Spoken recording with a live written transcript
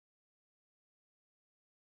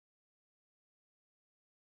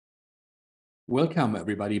Welcome,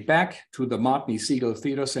 everybody, back to the Segal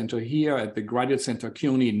Theatre Center here at the Graduate Center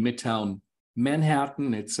CUNY in Midtown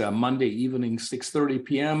Manhattan. It's Monday evening, 6:30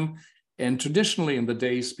 p.m. And traditionally, in the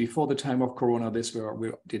days before the time of Corona, this where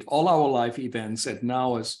we did all our live events. And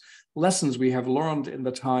now, as lessons we have learned in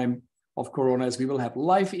the time of Corona, is we will have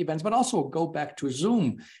live events, but also go back to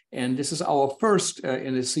Zoom. And this is our first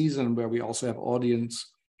in a season where we also have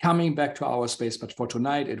audience coming back to our space. But for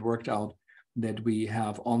tonight, it worked out that we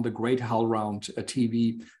have on the great HowlRound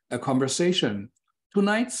TV a conversation.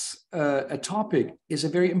 Tonight's a topic is a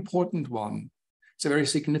very important one. It's a very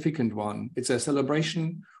significant one. It's a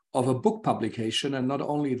celebration of a book publication, and not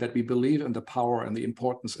only that we believe in the power and the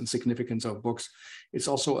importance and significance of books, it's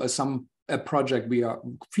also a project we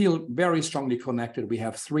feel very strongly connected. We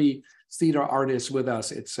have three theater artists with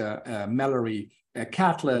us. It's Mallory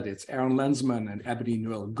Catlett, it's Aaron Landsman, and Ebony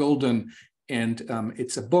Noelle Golden. And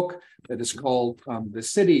it's a book that is called The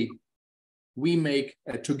City We Make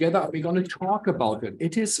Together. We're going to talk about it.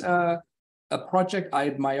 It is a project I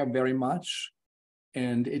admire very much.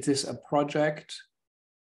 And it is a project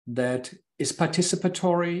that is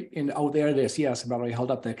participatory in, oh, there it is. Yes, Mallory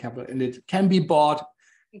held up the camera. And it can be bought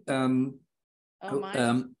online,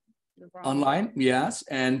 yes.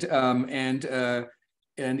 And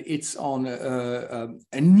it's on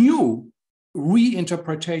a new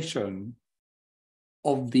reinterpretation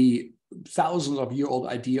of the thousands of year old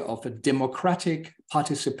idea of a democratic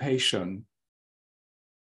participation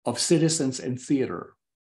of citizens in theater.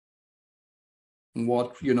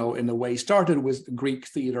 What, in a way started with Greek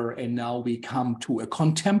theater, and now we come to a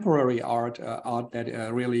contemporary art that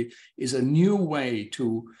really is a new way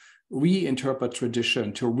to reinterpret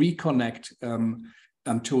tradition, to reconnect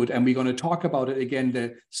to it. And we're going to talk about it again,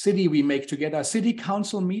 the city we make together, city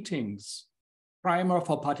council meetings. Primer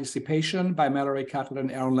for Participation by Mallory Catlett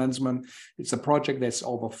and Aaron Landsman. It's a project that's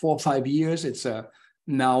over 4 or 5 years. It's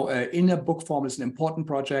now in a book form. It's an important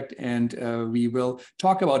project, and we will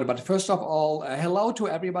talk about it. But first of all, hello to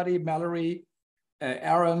everybody, Mallory,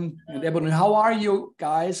 Aaron, and Ebony. How are you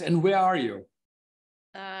guys, and where are you?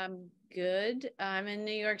 Good. I'm in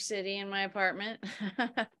New York City in my apartment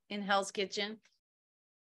in Hell's Kitchen.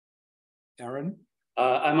 Aaron?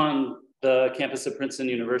 I'm on the campus of Princeton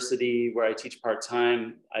University, where I teach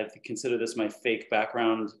part-time. I consider this my fake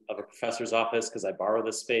background of a professor's office because I borrow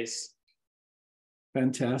this space.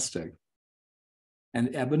 Fantastic.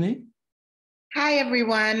 And Ebony? Hi,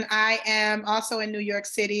 everyone. I am also in New York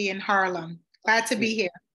City in Harlem. Glad to be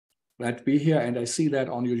here. Glad to be here. And I see that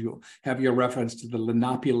on you have your reference to the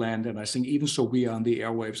Lenape land. And I think even so we are on the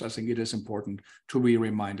airwaves, I think it is important to be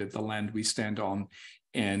reminded the land we stand on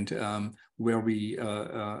and where we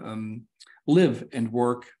live and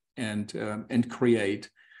work and create.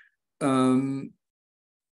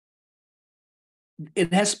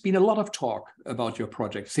 It has been a lot of talk about your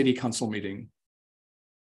project, City Council Meeting.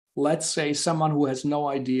 Let's say someone who has no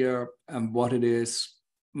idea what it is,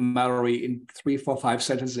 Mallory, in 3, 4, 5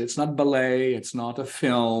 sentences. It's not ballet, it's not a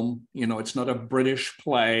film, it's not a British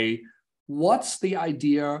play. What's the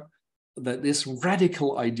idea, that this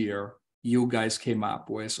radical idea you guys came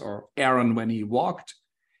up with, or Aaron when he walked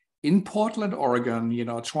in Portland, Oregon,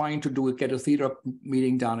 trying to get a theater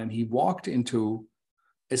meeting done, and he walked into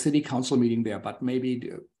a city council meeting there, but maybe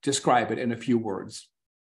describe it in a few words.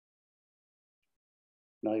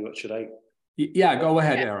 Now, should I? Yeah, go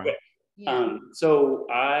ahead, Aaron. Yeah. So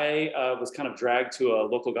I was kind of dragged to a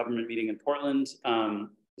local government meeting in Portland.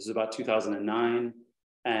 This is about 2009.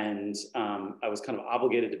 And I was kind of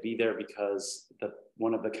obligated to be there because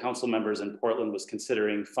one of the council members in Portland was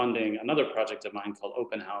considering funding another project of mine called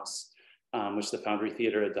Open House, which the Foundry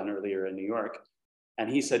Theater had done earlier in New York. And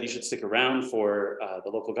he said, you should stick around for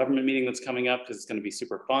the local government meeting that's coming up because it's going to be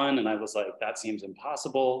super fun. And I was like, that seems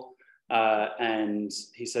impossible. And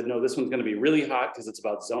he said, no, this one's going to be really hot because it's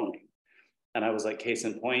about zoning. And I was like, case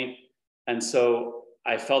in point. And so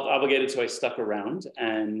I felt obligated, so I stuck around.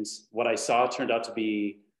 And what I saw turned out to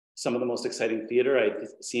be some of the most exciting theater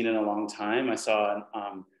I'd seen in a long time. I saw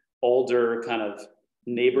an older kind of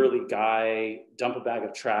neighborly guy dump a bag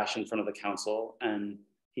of trash in front of the council. And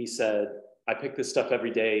he said, I pick this stuff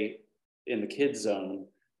every day in the kids zone.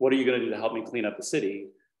 What are you going to do to help me clean up the city?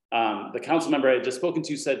 The council member I had just spoken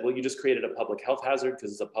to said, well, you just created a public health hazard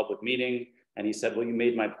because it's a public meeting. And he said, well, you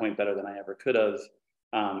made my point better than I ever could have.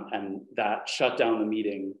 And that shut down the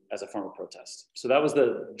meeting as a form of protest. So that was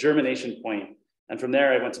the germination point. And from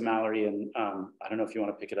there, I went to Mallory, and I don't know if you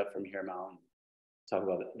want to pick it up from here, Mal, and talk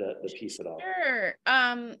about the piece at all. Sure.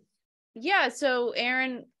 Yeah, so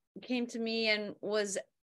Aaron came to me and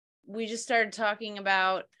we just started talking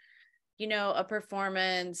about you know, a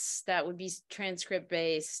performance that would be transcript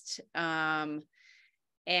based.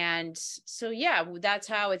 And so, yeah, that's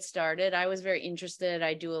how it started. I was very interested.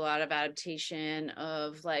 I do a lot of adaptation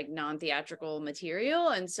of like non-theatrical material.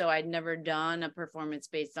 And so I'd never done a performance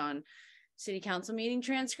based on city council meeting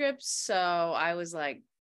transcripts. So I was like,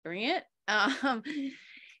 bring it.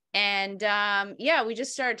 Yeah, we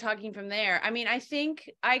just started talking from there. I mean, I think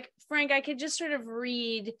Frank, I could just sort of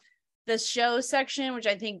read the show section, which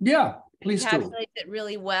I think please encapsulates do. it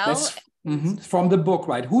really well. That's from the book,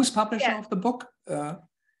 right? Who's publisher of the book?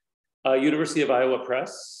 University of Iowa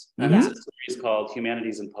Press, and it's a series called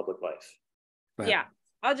Humanities in Public Life. Yeah,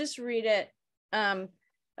 I'll just read it.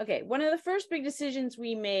 Okay, one of the first big decisions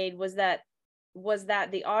we made was that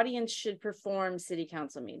the audience should perform city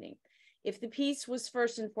council meeting. If the piece was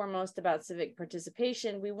first and foremost about civic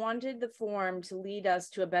participation, we wanted the form to lead us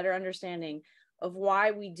to a better understanding of why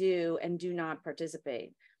we do and do not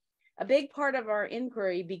participate. A big part of our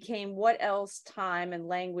inquiry became what else time and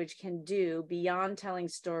language can do beyond telling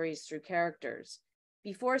stories through characters.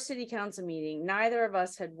 Before city council meeting, neither of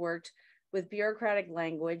us had worked with bureaucratic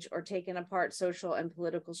language or taken apart social and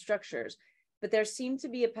political structures, but there seemed to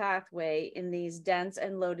be a pathway in these dense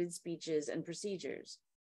and loaded speeches and procedures.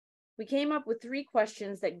 We came up with 3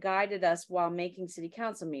 questions that guided us while making city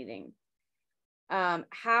council meeting.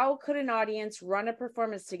 How could an audience run a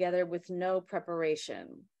performance together with no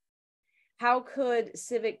preparation? How could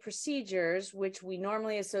civic procedures, which we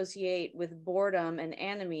normally associate with boredom and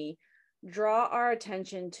enemy, draw our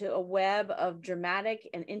attention to a web of dramatic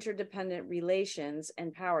and interdependent relations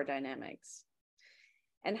and power dynamics?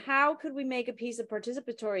 And how could we make a piece of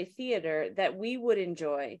participatory theater that we would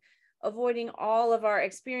enjoy, avoiding all of our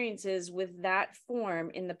experiences with that form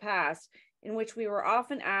in the past, in which we were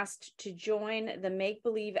often asked to join the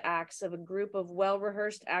make-believe acts of a group of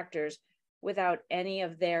well-rehearsed actors without any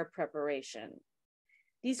of their preparation?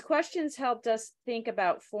 These questions helped us think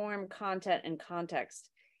about form, content, and context,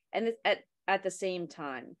 and at the same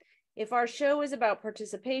time. If our show is about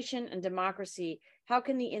participation and democracy, how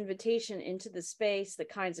can the invitation into the space, the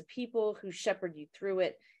kinds of people who shepherd you through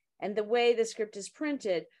it, and the way the script is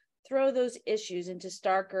printed throw those issues into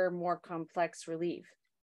starker, more complex relief,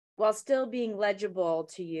 while still being legible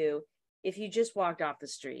to you if you just walked off the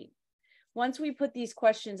street? Once we put these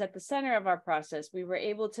questions at the center of our process, we were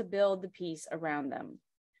able to build the piece around them.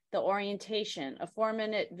 The orientation, a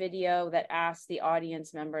 4-minute video that asks the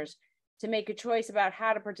audience members to make a choice about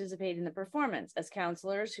how to participate in the performance as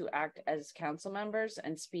counselors who act as council members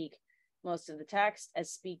and speak most of the text,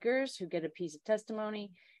 as speakers who get a piece of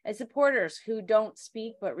testimony, as supporters who don't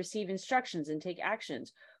speak but receive instructions and take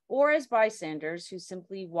actions, or as bystanders who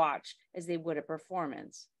simply watch as they would a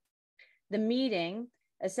performance. The meeting,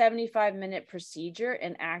 a 75-minute procedure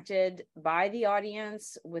enacted by the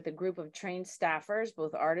audience with a group of trained staffers,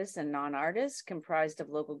 both artists and non-artists, comprised of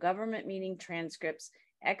local government meeting transcripts,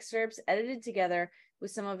 excerpts edited together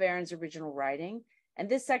with some of Aaron's original writing. And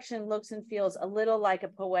this section looks and feels a little like a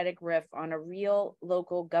poetic riff on a real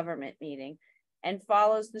local government meeting and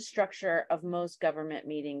follows the structure of most government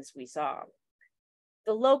meetings we saw.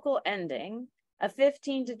 The local ending, a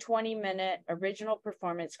 15 to 20-minute original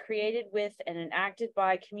performance created with and enacted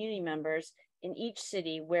by community members in each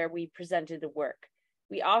city where we presented the work.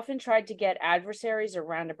 We often tried to get adversaries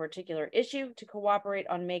around a particular issue to cooperate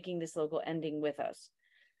on making this local ending with us.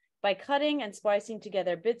 By cutting and splicing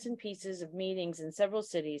together bits and pieces of meetings in several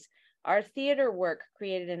cities, our theater work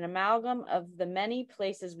created an amalgam of the many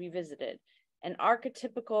places we visited, an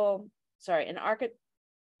archetypal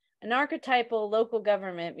local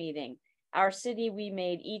government meeting, our city we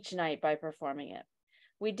made each night by performing it.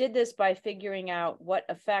 We did this by figuring out what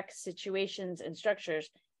effects, situations, and structures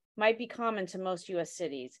might be common to most US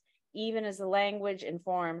cities, even as the language and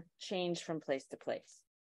form changed from place to place.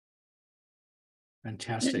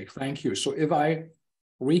 Fantastic, thank you. So if I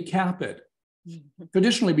recap it,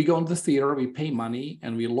 traditionally we go into the theater, we pay money,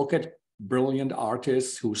 and we look at brilliant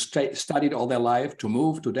artists who studied all their life to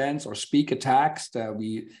move, to dance, or speak a text.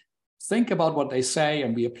 We think about what they say,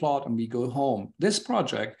 and we applaud, and we go home. This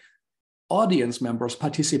project, audience members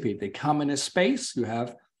participate. They come in a space. You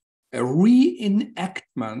have a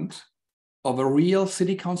reenactment of a real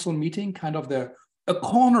city council meeting, kind of a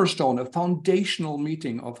cornerstone, a foundational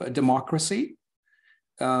meeting of a democracy.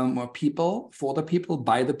 People, for the people,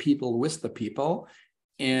 by the people, with the people,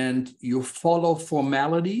 and you follow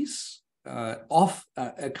formalities of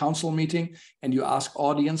a council meeting, and you ask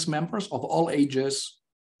audience members of all ages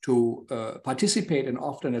to participate. And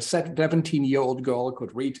often a 17-year-old girl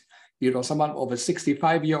could read, someone of a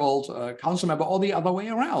 65-year-old council member, or the other way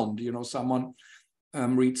around, someone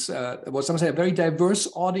reads, what some say, a very diverse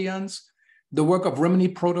audience. The work of Rimini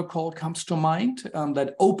Protocol comes to mind,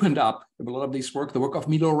 that opened up a lot of this work. The work of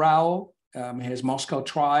Milo Rao, his Moscow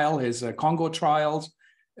trial, his Congo trials,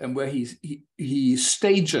 and where he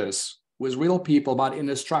stages with real people, but in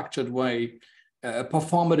a structured way, a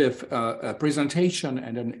performative presentation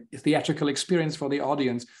and a theatrical experience for the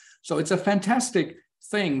audience. So it's a fantastic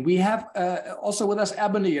thing. We have also with us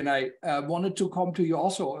Ebony, and I wanted to come to you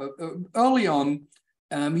also early on.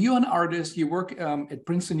 You're an artist. You work at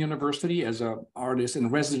Princeton University as an artist in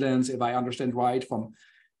residence, if I understand right, from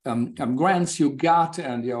grants you got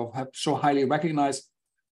and have so highly recognized.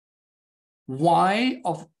 Why,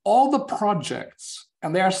 of all the projects,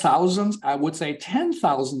 and there are thousands, I would say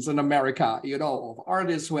 10,000s in America, of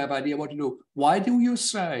artists who have idea what to do, why do you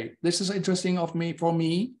say, this is interesting for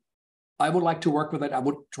me, I would like to work with it, I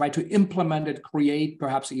would try to implement it, create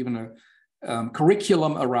perhaps even a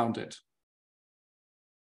curriculum around it?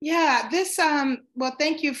 Yeah, well,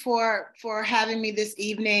 thank you for having me this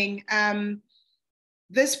evening.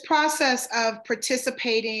 This process of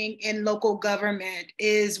participating in local government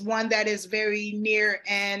is one that is very near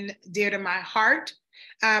and dear to my heart.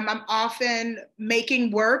 I'm often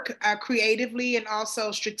making work creatively and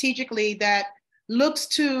also strategically that looks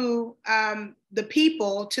to the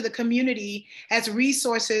people, to the community as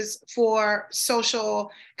resources for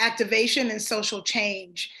social activation and social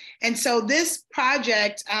change. And so this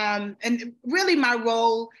project, and really my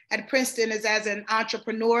role at Princeton is as an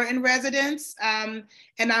entrepreneur in residence. And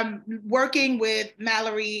I'm working with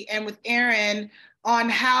Mallory and with Aaron on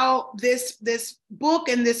how this book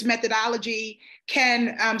and this methodology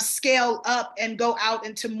can scale up and go out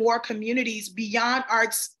into more communities beyond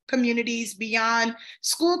arts communities, beyond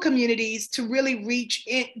school communities, to really reach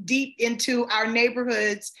deep into our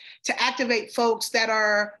neighborhoods, to activate folks that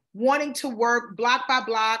are wanting to work block by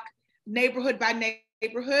block, neighborhood by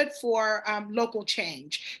neighborhood for local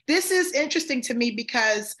change. This is interesting to me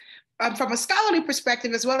because from a scholarly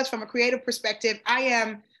perspective, as well as from a creative perspective, I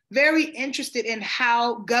am very interested in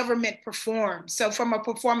how government performs. So from a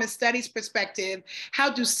performance studies perspective,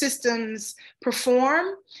 how do systems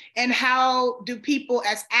perform and how do people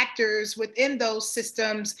as actors within those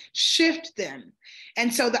systems shift them?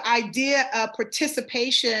 And so the idea of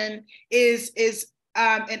participation is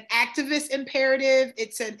an activist imperative,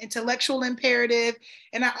 it's an intellectual imperative,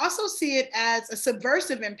 and I also see it as a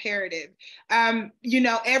subversive imperative.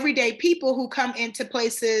 Everyday people who come into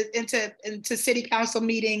places, into city council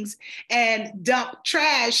meetings and dump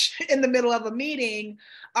trash in the middle of a meeting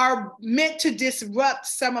are meant to disrupt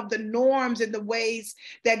some of the norms and the ways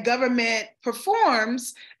that government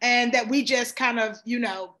performs, and that we just kind of,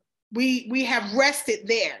 we have rested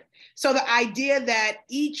there. So the idea that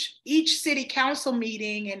each city council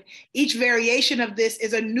meeting and each variation of this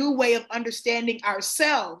is a new way of understanding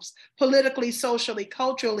ourselves politically, socially,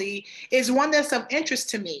 culturally is one that's of interest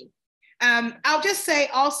to me. I'll just say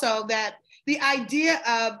also that the idea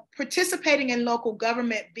of participating in local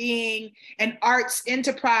government being an arts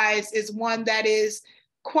enterprise is one that is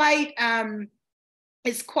quite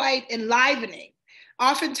enlivening.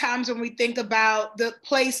 Oftentimes when we think about the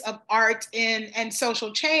place of art and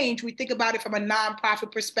social change, we think about it from a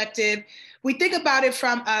nonprofit perspective. We think about it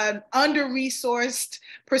from an under-resourced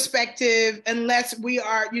perspective, unless we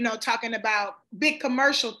are, talking about big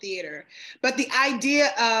commercial theater. But the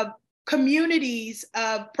idea of communities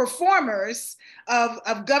of performers,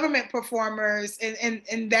 of government performers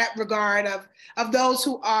in that regard, of those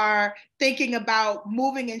who are thinking about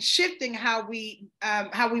moving and shifting how we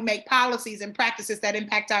make policies and practices that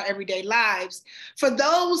impact our everyday lives. For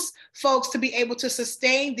those folks to be able to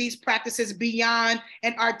sustain these practices beyond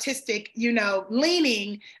an artistic,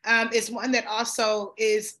 leaning is one that also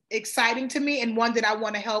is exciting to me, and one that I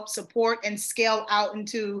want to help support and scale out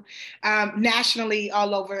into nationally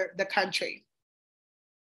all over the country.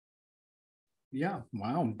 Yeah,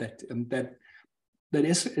 wow, that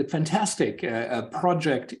is a fantastic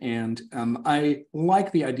project, and I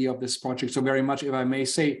like the idea of this project so very much. If I may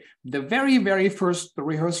say, the very first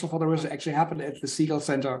rehearsal for the rehearsal actually happened at the Segal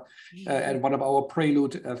Center at one of our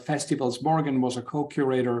Prelude festivals. Morgan was a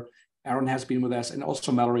co-curator. Aaron has been with us, and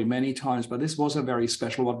also Mallory many times, but this was a very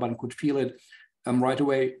special one. One could feel it right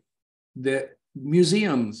away. The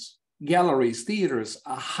museums, galleries, theaters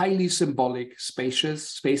are highly symbolic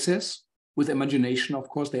spaces with imagination, of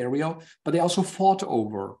course, they're real, but they also fought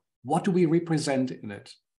over what do we represent in it?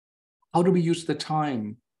 How do we use the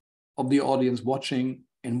time of the audience watching,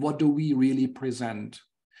 and what do we really present?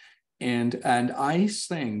 And I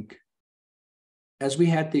think, as we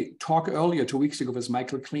had the talk earlier 2 weeks ago with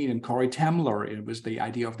Michael Klein and Corey Tamler, it was the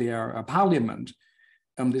idea of their parliament.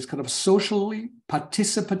 this kind of socially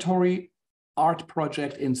participatory art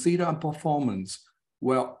project in theater and performance,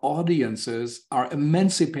 where audiences are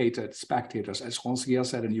emancipated spectators, as Rancière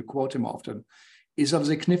said, and you quote him often, is of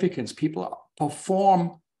significance. People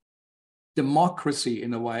perform democracy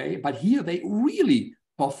in a way, but here they really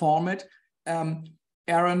perform it.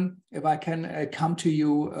 Aaron, if I can come to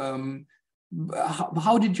you,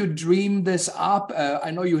 how did you dream this up?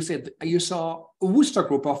 I know you said you saw a Wooster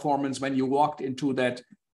Group performance when you walked into that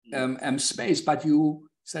space, but you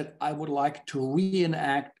said, I would like to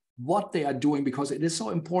reenact what they are doing because it is so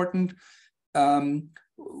important.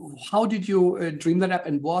 How did you dream that up,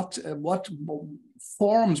 and what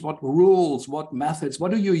forms, what rules, what methods,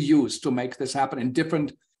 what do you use to make this happen in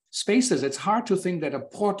different spaces? It's hard to think that a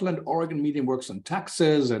Portland, Oregon meeting works in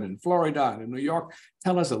Texas and in Florida and in New York.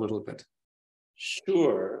 Tell us a little bit.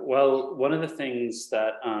 Sure. Well, one of the things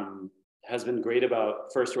that has been great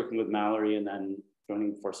about first working with Mallory and then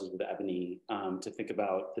joining forces with Ebony to think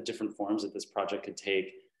about the different forms that this project could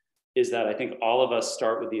take is that I think all of us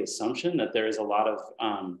start with the assumption that there is a lot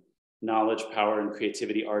of knowledge, power, and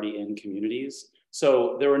creativity already in communities.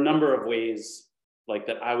 So there were a number of ways like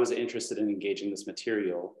that I was interested in engaging this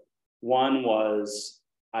material. One was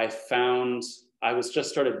I was just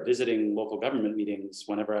started visiting local government meetings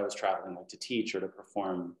whenever I was traveling, like to teach or to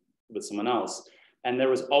perform with someone else. And there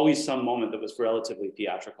was always some moment that was relatively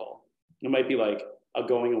theatrical. It might be like a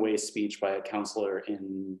going away speech by a counselor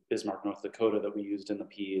in Bismarck, North Dakota that we used in the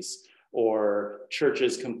piece, or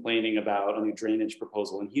churches complaining about a new drainage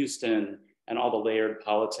proposal in Houston and all the layered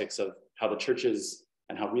politics of how the churches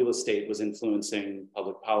and how real estate was influencing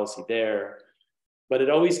public policy there. But it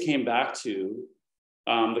always came back to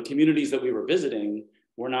the communities that we were visiting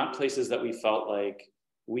were not places that we felt like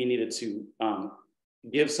we needed to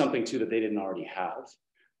give something to that they didn't already have.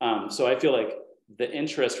 So I feel like the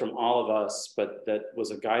interest from all of us, but that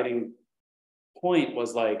was a guiding point,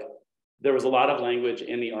 was like, there was a lot of language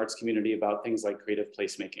in the arts community about things like creative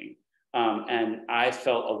placemaking. And I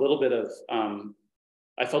felt a little bit of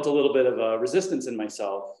a resistance in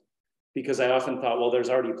myself because I often thought, well, there's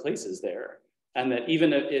already places there. And that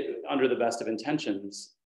even under the best of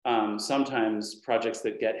intentions, sometimes projects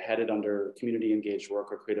that get headed under community engaged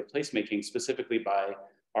work or creative placemaking, specifically by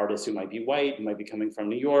artists who might be white, who might be coming from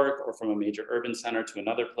New York or from a major urban center to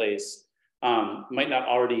another place, might not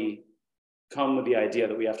already come with the idea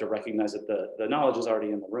that we have to recognize that the knowledge is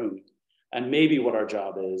already in the room. And maybe what our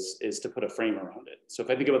job is to put a frame around it. So if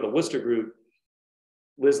I think about the Wooster Group,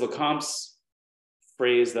 Liz Lecomte's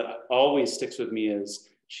phrase that always sticks with me is,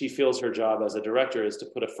 she feels her job as a director is to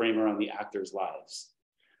put a frame around the actors' lives.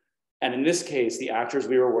 And in this case, the actors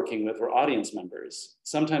we were working with were audience members.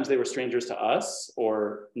 Sometimes they were strangers to us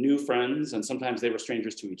or new friends, and sometimes they were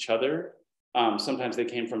strangers to each other. Sometimes they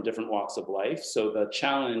came from different walks of life. So the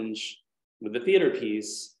challenge with the theater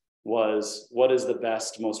piece was, what is the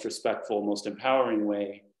best, most respectful, most empowering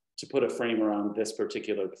way to put a frame around this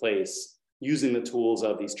particular place, using the tools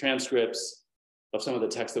of these transcripts, of some of the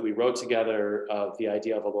text that we wrote together, of the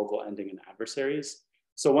idea of a local ending and adversaries.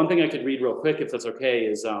 So one thing I could read real quick, if that's okay,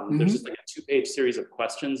 is there's just like a 2-page series of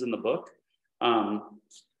questions in the book.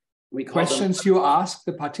 We call questions you ask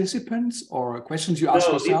the participants, or questions you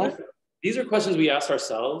ask yourself? These are questions we ask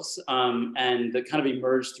ourselves, and that kind of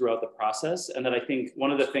emerged throughout the process. And that I think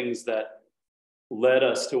one of the things that led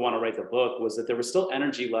us to want to write the book was that there was still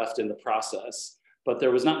energy left in the process, but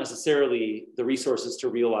there was not necessarily the resources to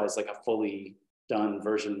realize like a fully done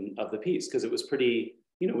version of the piece, because it was pretty,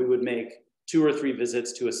 we would make 2 or 3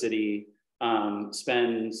 visits to a city, I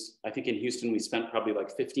think in Houston, we spent probably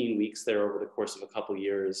like 15 weeks there over the course of a couple of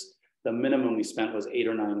years. The minimum we spent was 8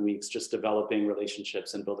 or 9 weeks just developing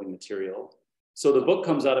relationships and building material. So the book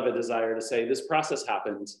comes out of a desire to say, this process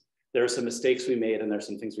happened, there are some mistakes we made and there's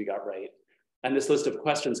some things we got right. And this list of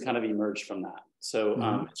questions kind of emerged from that.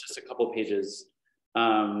 So it's just a couple of pages,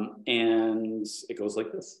 and it goes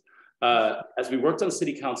like this. As we worked on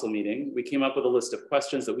city council meeting, we came up with a list of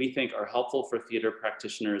questions that we think are helpful for theater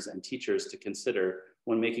practitioners and teachers to consider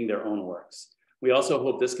when making their own works. We also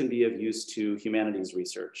hope this can be of use to humanities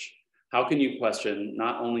research. How can you question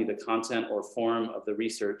not only the content or form of the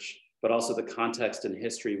research, but also the context and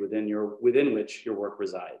history within which your work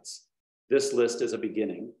resides? This list is a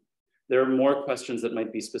beginning. There are more questions that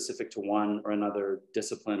might be specific to one or another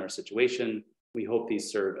discipline or situation. We hope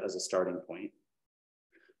these serve as a starting point.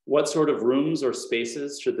 What sort of rooms or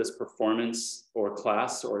spaces should this performance or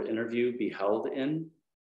class or interview be held in?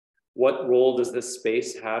 What role does this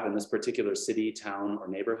space have in this particular city, town, or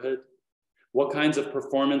neighborhood? What kinds of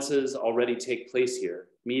performances already take place here?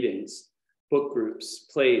 Meetings, book groups,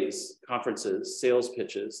 plays, conferences, sales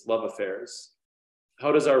pitches, love affairs.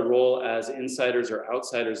 How does our role as insiders or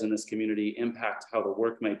outsiders in this community impact how the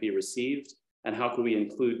work might be received? And how can we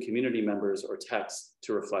include community members or text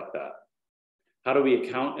to reflect that? How do we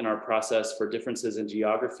account in our process for differences in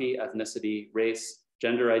geography, ethnicity, race,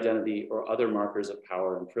 gender identity, or other markers of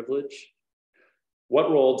power and privilege? What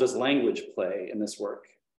role does language play in this work?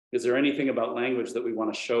 Is there anything about language that we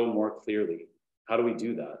want to show more clearly? How do we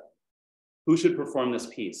do that? Who should perform this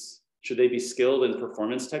piece? Should they be skilled in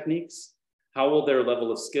performance techniques? How will their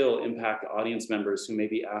level of skill impact audience members who may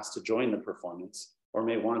be asked to join the performance or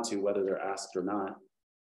may want to, whether they're asked or not?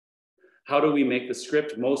 How do we make the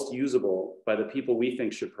script most usable by the people we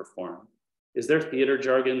think should perform? Is there theater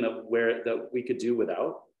jargon that we could do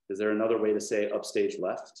without? Is there another way to say upstage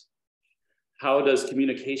left? How does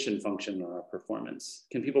communication function in our performance?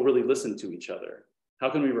 Can people really listen to each other? How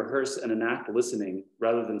can we rehearse and enact listening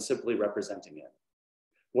rather than simply representing it?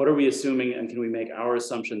 What are we assuming, and can we make our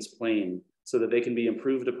assumptions plain so that they can be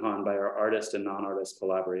improved upon by our artist and non-artist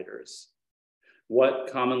collaborators? What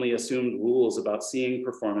commonly assumed rules about seeing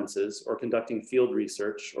performances or conducting field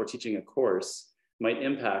research or teaching a course might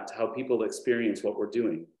impact how people experience what we're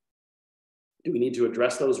doing? Do we need to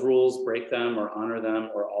address those rules, break them, or honor them,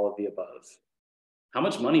 or all of the above? How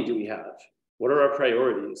much money do we have? What are our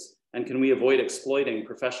priorities? And can we avoid exploiting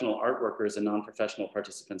professional art workers and non-professional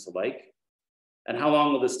participants alike? And how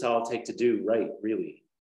long will this style take to do right, really?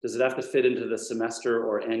 Does it have to fit into the semester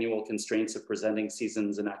or annual constraints of presenting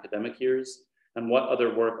seasons and academic years? And what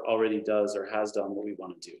other work already does or has done what we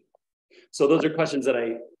want to do? So those are questions that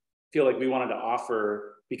I feel like we wanted to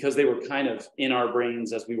offer because they were kind of in our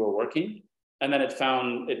brains as we were working. And then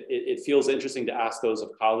it feels interesting to ask those of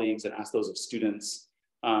colleagues and ask those of students.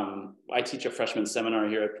 I teach a freshman seminar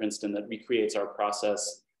here at Princeton that recreates our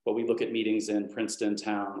process, but we look at meetings in Princeton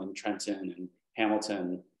town and Trenton and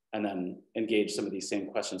Hamilton, and then engage some of these same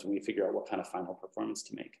questions when we figure out what kind of final performance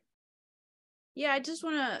to make. Yeah, I just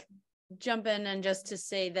want to jump in and just to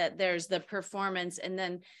say that there's the performance, and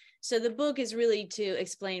then so the book is really to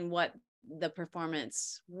explain what the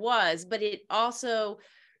performance was, but it also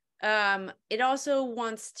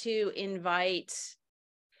wants to invite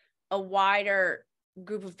a wider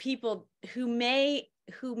group of people who may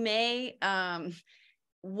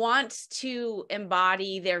want to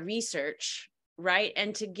embody their research, right,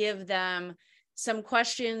 and to give them some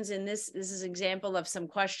questions. And this is an example of some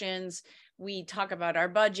questions. We talk about our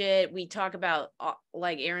budget. We talk about,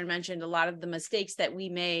 like Aaron mentioned, a lot of the mistakes that we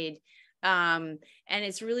made. And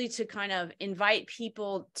it's really to kind of invite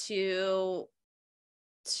people to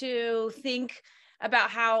think about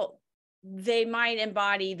how they might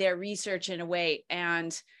embody their research in a way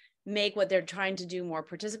and make what they're trying to do more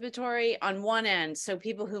participatory on one end. So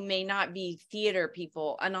people who may not be theater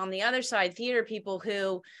people, and on the other side, theater people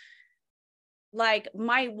who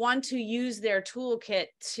might want to use their toolkit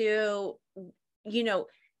to,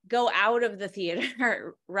 go out of the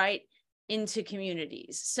theater, right, into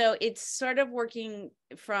communities. So it's sort of working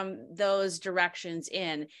from those directions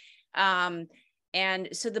in. And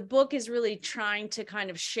so the book is really trying to kind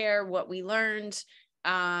of share what we learned,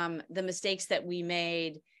 the mistakes that we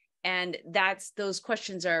made. And those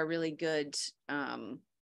questions are a really good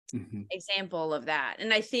example of that.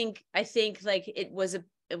 And I think like it was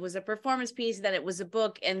a performance piece, then it was a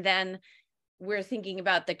book, and then we're thinking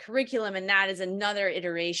about the curriculum, and that is another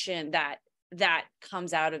iteration that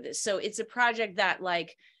comes out of this. So it's a project that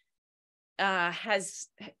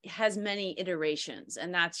has many iterations,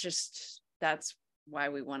 and that's why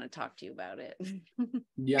we want to talk to you about it.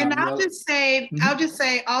 Yeah. And I'll just say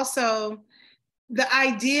also, the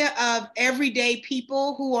idea of everyday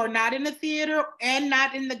people who are not in the theater and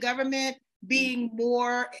not in the government being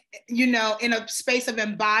more, in a space of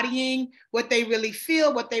embodying what they really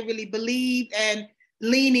feel, what they really believe, and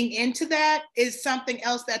leaning into that is something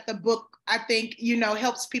else that the book, I think,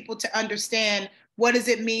 helps people to understand. What does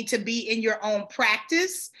it mean to be in your own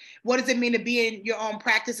practice? What does it mean to be in your own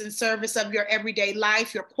practice in service of your everyday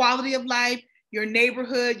life, your quality of life, your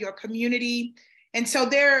neighborhood, your community? And so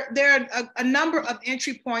there are a number of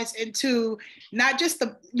entry points into not just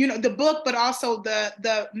the book, but also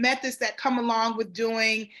the methods that come along with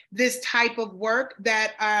doing this type of work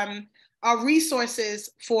that are resources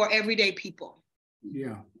for everyday people.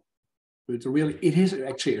 Yeah, it is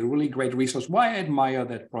actually a really great resource. Why I admire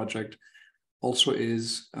that project also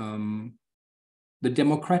is the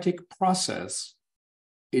democratic process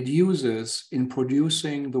it uses in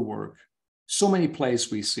producing the work. So many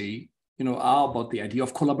plays we see, are about the idea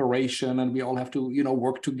of collaboration, and we all have to,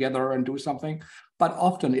 work together and do something. But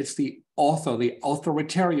often it's the author, the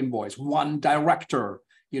authoritarian voice, one director,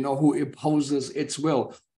 who imposes its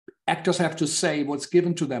will. actors have to say what's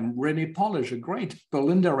given to them. Renee Polish, a great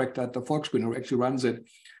Berlin director at the Volksbühne who actually runs it,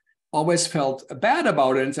 always felt bad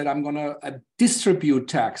about it and said, I'm going to distribute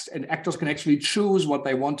text, and actors can actually choose what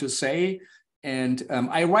they want to say. And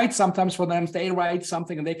I write sometimes for them, they write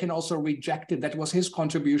something and they can also reject it. That was his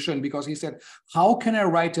contribution, because he said, how can I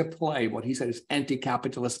write a play? What he said is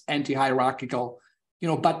anti-capitalist, anti-hierarchical,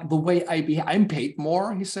 but the way I'm paid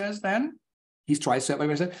more, he says then. He tries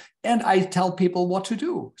to, and I tell people what to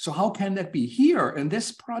do. So how can that be? Here in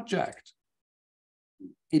this project,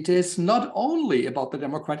 it is not only about the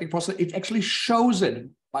democratic process, it actually shows it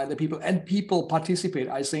by the people, and people participate.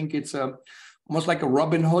 I think it's almost like a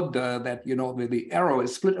Robin Hood that, the arrow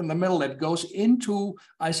is split in the middle that goes into,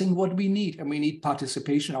 I think, what we need. And we need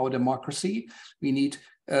participation, our democracy. We need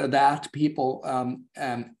that people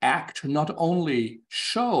act, not only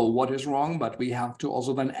show what is wrong, but we have to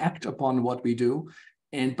also then act upon what we do,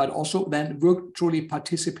 but also then work, truly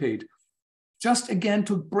participate. Just again,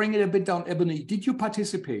 to bring it a bit down, Ebony, did you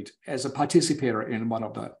participate as a participator in one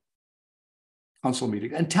of the council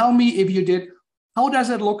meetings? And tell me if you did, how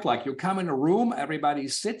does it look like? You come in a room, everybody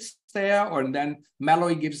sits there, and then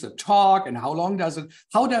Mallory gives a talk, and how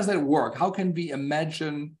does it work? How can we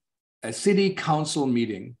imagine a city council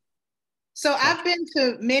meeting? So I've been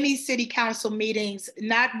to many city council meetings,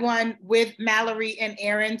 not one with Mallory and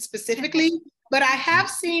Aaron specifically, but I have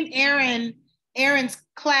seen Aaron's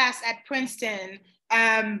class at Princeton,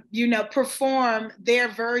 perform their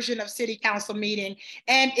version of city council meeting.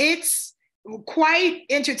 And it's quite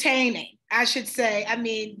entertaining, I should say. I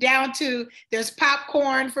mean, down to there's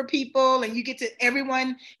popcorn for people, and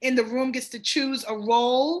everyone in the room gets to choose a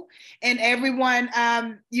role, and everyone,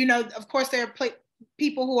 of course, there are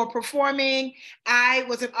people who are performing. I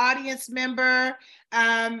was an audience member,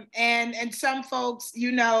 and some folks,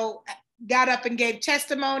 got up and gave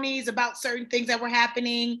testimonies about certain things that were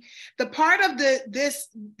happening. The part of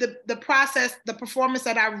the process, the performance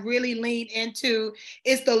that I really lean into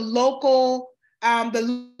is the local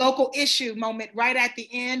issue moment right at the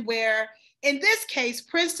end, where in this case,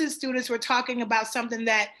 Princeton students were talking about something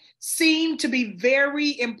that seemed to be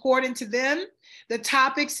very important to them. The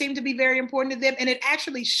topic seemed to be very important to them, and it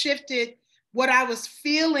actually shifted what I was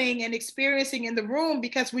feeling and experiencing in the room,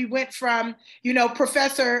 because we went from,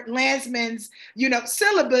 Professor Landsman's,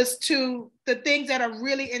 syllabus to the things that are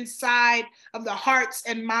really inside of the hearts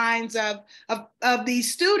and minds of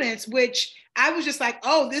these students, which I was just like,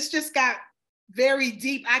 oh, this just got very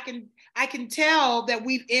deep. I can tell that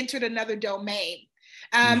we've entered another domain.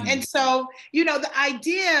 And so, the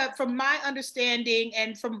idea, from my understanding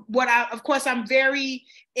and from what I'm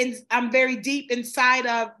very deep inside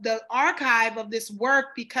of the archive of this work,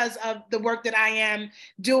 because of the work that I am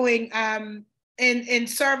doing in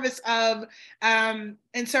service of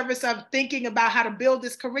thinking about how to build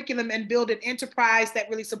this curriculum and build an enterprise that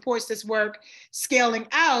really supports this work scaling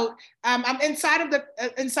out. I'm inside of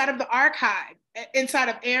the archive, inside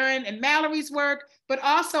of Aaron and Mallory's work, but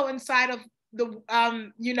also inside of the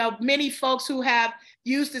many folks who have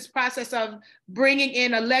used this process of bringing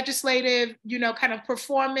in a legislative, kind of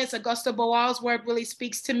performance. Augusta Boal's work really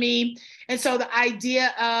speaks to me. And so the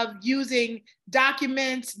idea of using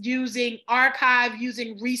documents, using archive,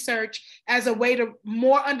 using research as a way to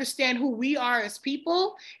more understand who we are as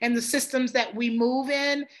people and the systems that we move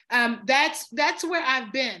in, that's where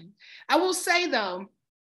I've been. I will say though,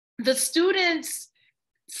 the students,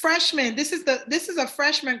 freshmen, this is a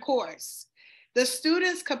freshman course. The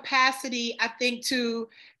students' capacity, I think, to,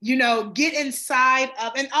 get inside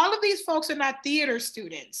of, and all of these folks are not theater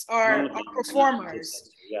students or performers.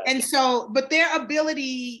 Yeah. And so, but their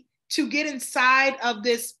ability to get inside of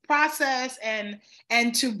this process and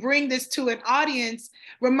to bring this to an audience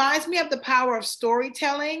reminds me of the power of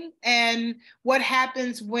storytelling and what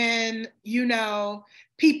happens when,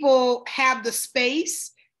 people have the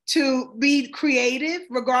space to be creative,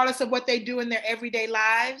 regardless of what they do in their everyday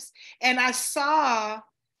lives. And I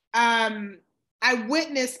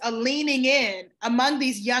witnessed a leaning in among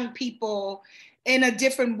these young people in a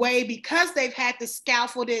different way, because they've had the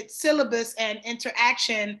scaffolded syllabus and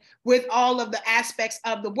interaction with all of the aspects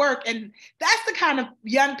of the work. And that's the kind of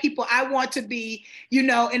young people I want to be,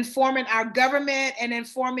 informing our government and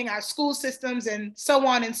informing our school systems and so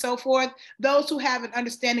on and so forth. Those who have an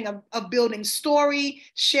understanding of building story,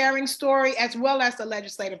 sharing story, as well as the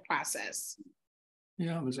legislative process.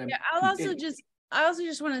 Yeah, I also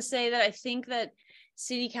just want to say that I think that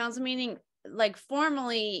city council meeting, like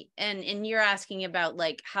formally, and you're asking about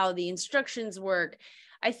like how the instructions work,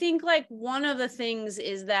 I think like one of the things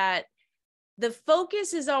is that the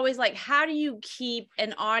focus is always like, how do you keep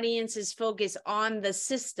an audience's focus on the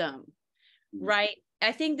system, right?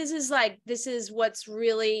 I think this is what's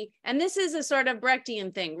really, and this is a sort of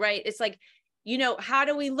Brechtian thing, right? It's like, you know, how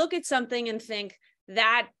do we look at something and think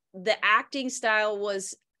that the acting style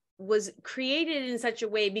was created in such a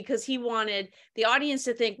way because he wanted the audience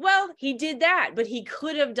to think, well, he did that, but he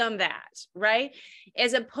could have done that, right?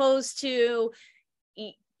 As opposed to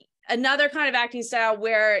another kind of acting style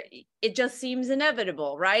where it just seems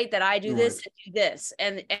inevitable, right? That I do this and do this,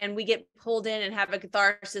 and we get pulled in and have a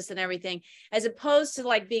catharsis and everything, as opposed to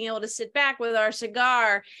like being able to sit back with our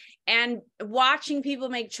cigar and watching people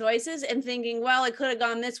make choices and thinking, well, it could have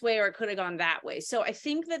gone this way or it could have gone that way. So I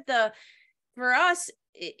think that for us,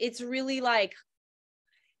 it's really like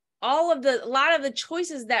a lot of the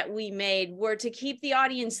choices that we made were to keep the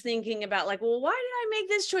audience thinking about like, well, why did I make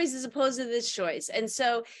this choice as opposed to this choice? And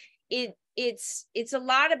so it's a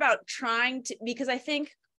lot about trying to, because I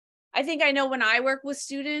think I know when I work with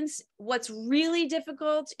students, what's really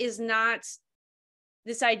difficult is not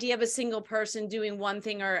this idea of a single person doing one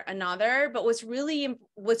thing or another, but what's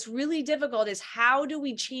really difficult is how do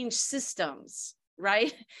we change systems,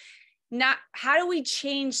 right? Not how do we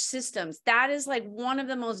change systems? That is like one of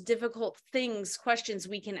the most difficult questions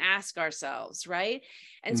we can ask ourselves, right?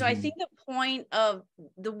 And so I think the point of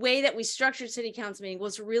the way that we structured city council meeting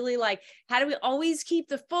was really like, how do we always keep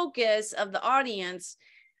the focus of the audience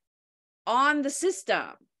on the system?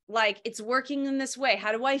 Like, it's working in this way.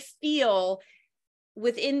 How do I feel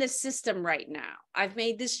within the system right now? I've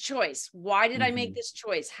made this choice. Why did I make this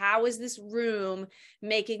choice? How is this room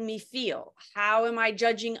making me feel? How am I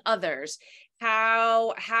judging others?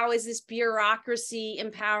 How is this bureaucracy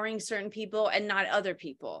empowering certain people and not other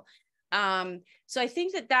people? So I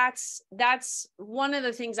think that's one of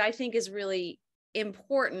the things I think is really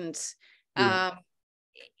important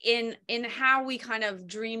in how we kind of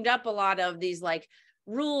dreamed up a lot of these like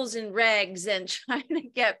rules and regs and trying to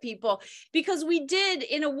get people, because we did,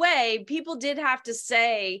 in a way, people did have to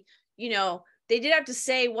say, you know, they did have to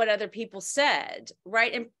say what other people said,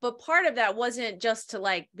 right? But part of that wasn't just to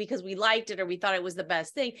like, because we liked it or we thought it was the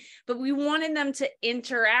best thing, but we wanted them to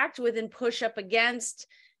interact with and push up against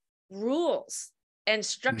rules and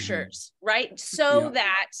structures, right? So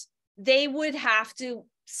that they would have to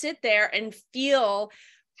sit there and feel,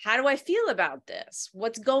 how do I feel about this?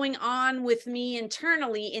 What's going on with me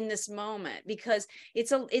internally in this moment? Because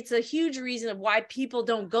it's a huge reason of why people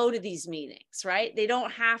don't go to these meetings, right? They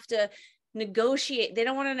don't have to negotiate. They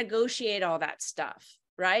don't want to negotiate all that stuff,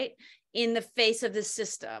 right? In the face of the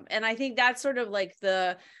system. And I think that's sort of like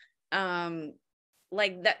that's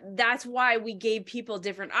why we gave people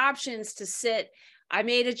different options to sit. I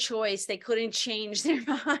made a choice. They couldn't change their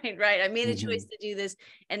mind, right? I made a choice to do this.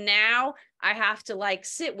 And now I have to like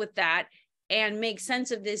sit with that and make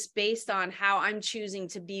sense of this based on how I'm choosing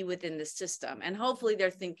to be within the system. And hopefully they're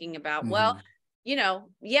thinking about, well, you know,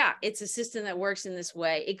 yeah, it's a system that works in this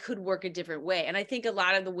way. It could work a different way. And I think a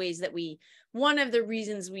lot of the ways that one of the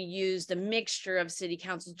reasons we used a mixture of city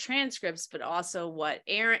council transcripts, but also what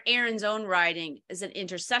Aaron's own writing as an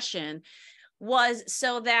intercession, was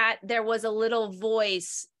so that there was a little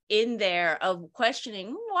voice in there of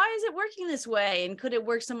questioning, why is it working this way? And could it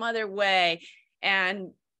work some other way?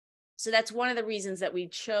 And so that's one of the reasons that we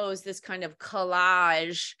chose this kind of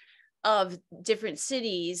collage of different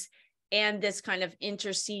cities and this kind of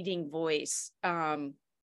interceding voice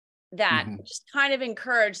that just kind of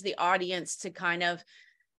encouraged the audience to kind of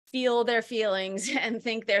feel their feelings and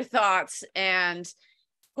think their thoughts and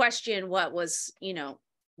question what was, you know,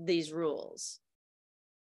 these rules.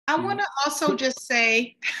 I want to also just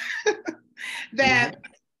say that,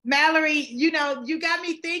 Mallory, you know, you got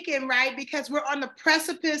me thinking, right? Because we're on the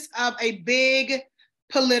precipice of a big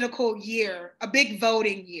political year, a big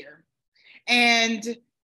voting year. And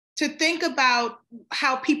to think about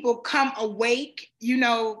how people come awake, you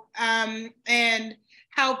know, and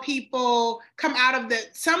how people come out of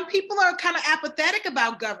some people are kind of apathetic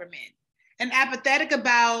about government and apathetic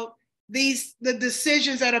about the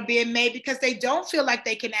decisions that are being made because they don't feel like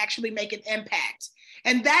they can actually make an impact.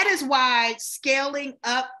 And that is why scaling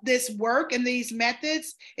up this work and these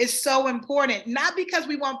methods is so important, not because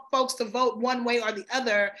we want folks to vote one way or the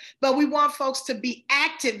other, but we want folks to be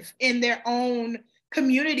active in their own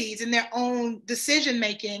communities and their own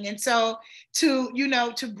decision-making. And so to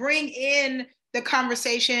bring in the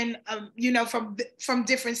conversation, from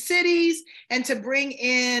different cities and to bring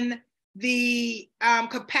in the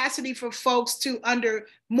capacity for folks to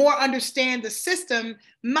understand the system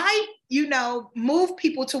might, move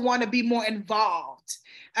people to want to be more involved,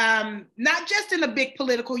 not just in a big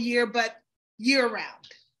political year, but year round.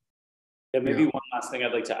 Yeah, maybe one last thing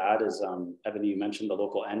I'd like to add is, Ebony, you mentioned the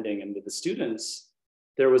local ending, and with the students,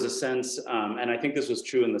 there was a sense, and I think this was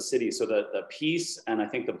true in the city, so the piece, and I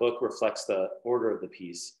think the book reflects the order of the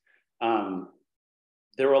piece,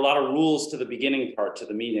 there were a lot of rules to the beginning part to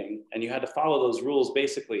the meeting, and you had to follow those rules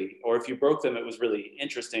basically, or if you broke them, it was really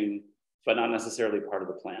interesting, but not necessarily part of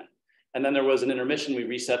the plan. And then there was an intermission, we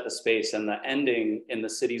reset the space, and the ending in the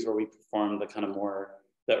cities where we performed the kind of more,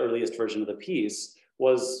 the earliest version of the piece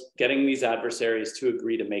was getting these adversaries to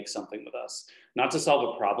agree to make something with us. Not to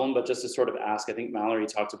solve a problem, but just to sort of ask, I think Mallory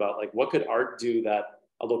talked about like, what could art do that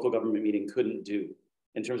a local government meeting couldn't do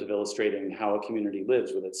in terms of illustrating how a community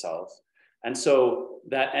lives with itself? And so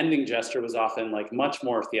that ending gesture was often like much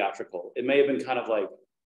more theatrical. It may have been kind of like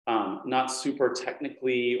not super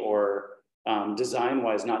technically or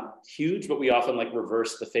design-wise, not huge, but we often like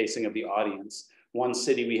reversed the facing of the audience. One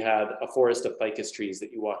city, we had a forest of ficus trees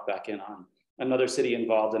that you walk back in on. Another city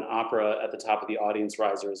involved an opera at the top of the audience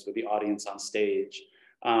risers with the audience on stage.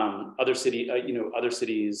 Other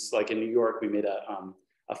cities, like in New York, we made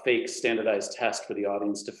a fake standardized test for the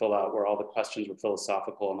audience to fill out where all the questions were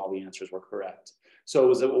philosophical and all the answers were correct. So it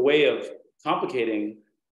was a way of complicating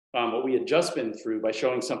what we had just been through by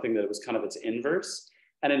showing something that was kind of its inverse.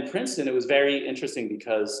 And in Princeton, it was very interesting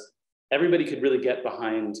because everybody could really get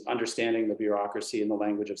behind understanding the bureaucracy and the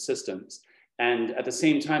language of systems. And at the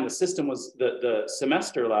same time, the system was, the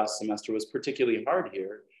semester last semester was particularly hard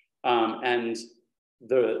here. And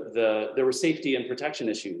there were safety and protection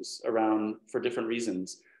issues around for different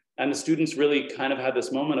reasons. And the students really kind of had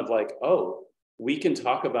this moment of like, oh, we can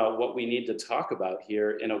talk about what we need to talk about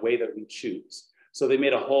here in a way that we choose. So they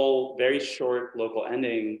made a whole very short local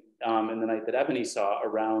ending in the night that Ebony saw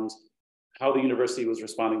around how the university was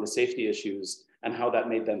responding to safety issues and how that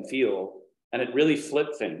made them feel. And it really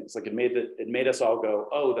flipped things. Like it made us all go,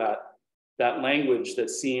 oh, that language that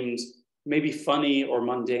seemed maybe funny or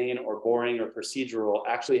mundane or boring or procedural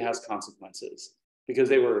actually has consequences, because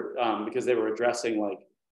they were addressing like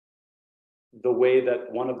the way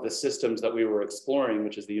that one of the systems that we were exploring,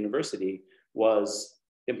 which is the university, was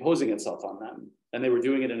imposing itself on them. And they were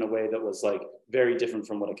doing it in a way that was like very different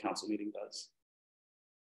from what a council meeting does.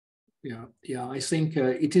 Yeah, I think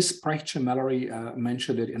it is Brecht and Mallory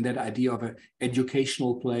mentioned it in that idea of an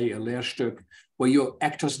educational play, a Lehrstück, where your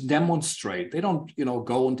actors demonstrate. They don't,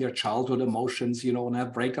 go on their childhood emotions, and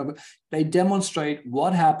have breakdown. They demonstrate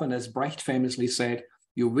what happened, as Brecht famously said.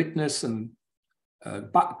 You witness a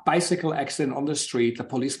bicycle accident on the street. The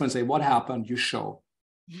policeman say, "What happened?" You show,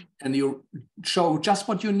 and you show just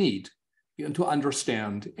what you need to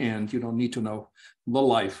understand, and you don't need to know the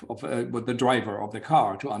life of the driver of the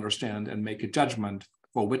car to understand and make a judgment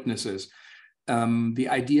for witnesses. The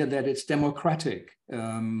idea that it's democratic,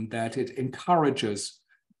 that it encourages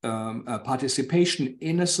participation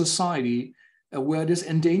in a society where it is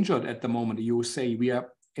endangered at the moment. You say we are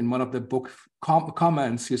in one of the book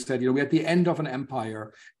comments, you said, we're at the end of an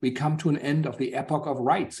empire. We come to an end of the epoch of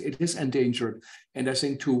rights. It is endangered. And I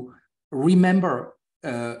think to remember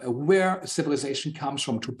where civilization comes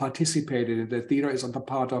from, to participate in it. The theater is on the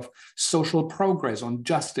part of social progress, on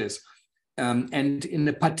justice, and in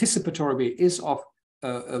the participatory way is of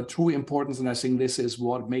true importance. And I think this is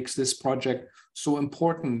what makes this project so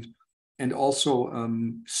important and also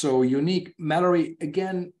so unique. Mallory,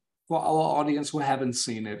 again, for our audience who haven't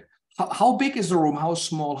seen it, how big is the room? How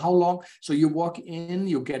small? How long? So you walk in,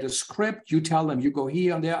 you get a script, you tell them you go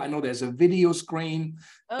here and there. I know there's a video screen.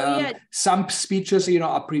 Yeah. Some speeches,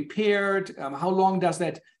 are prepared. How long does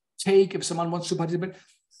that take if someone wants to participate?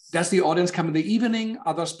 Does the audience come in the evening?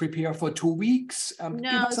 Others prepare for 2 weeks? Give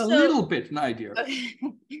us a little bit an idea. Okay.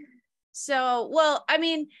 So, well, I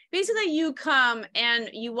mean, basically you come and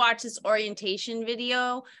you watch this orientation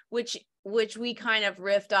video, which we kind of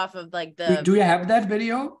riffed off of like the... Do you have that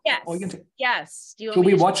video? Yes. Yes. Should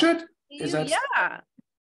we watch it?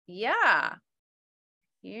 Yeah.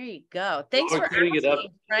 Here you go. Thanks for asking, it up,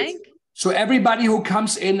 Frank. So everybody who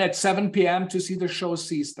comes in at 7 p.m. to see the show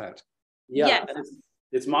sees that. Yeah. Yes.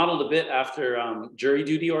 It's modeled a bit after jury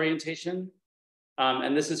duty orientation.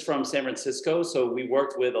 And this is from San Francisco. So we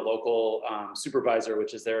worked with a local supervisor,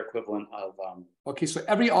 which is their equivalent of... Okay, so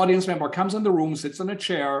every audience member comes in the room, sits on a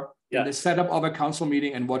chair in the setup of a council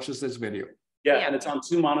meeting and watches this video. Yeah, and it's on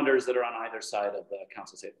 2 monitors that are on either side of the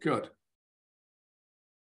council table. Good.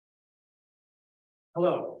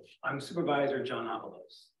 Hello, I'm Supervisor John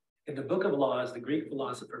Avalos. In the Book of Laws, the Greek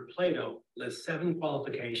philosopher Plato lists 7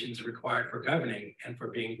 qualifications required for governing and for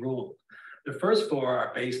being ruled. The first 4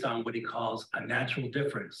 are based on what he calls a natural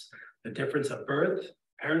difference, the difference of birth,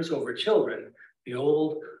 parents over children, the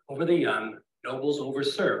old over the young, nobles over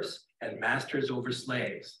serfs, and masters over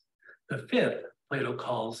slaves. The 5th, Plato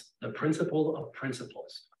calls the principle of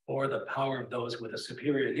principles, or the power of those with a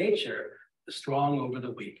superior nature, the strong over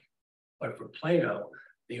the weak. But for Plato,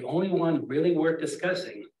 the only one really worth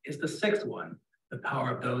discussing is the sixth one, the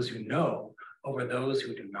power of those who know over those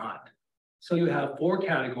who do not. So you have four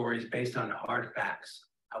categories based on hard facts.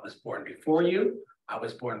 I was born before you, I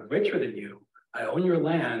was born richer than you, I own your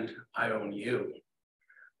land, I own you.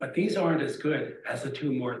 But these aren't as good as the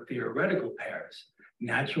two more theoretical pairs,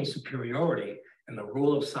 natural superiority and the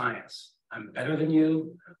rule of science. I'm better than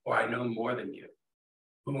you, or I know more than you.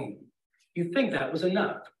 Boom. You'd think that was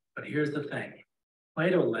enough, but here's the thing.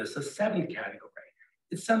 Plato lists a seventh category.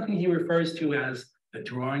 It's something he refers to as the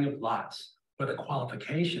drawing of lots, or the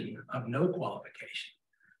qualification of no qualification.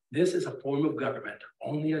 This is a form of government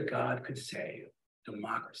only a god could save,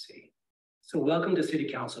 democracy. So welcome to City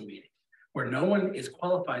Council meeting, where no one is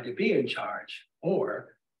qualified to be in charge,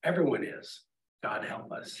 or everyone is. God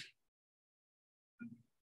help us.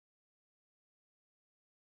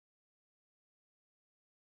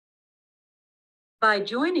 By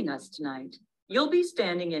joining us tonight, you'll be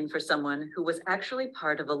standing in for someone who was actually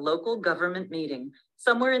part of a local government meeting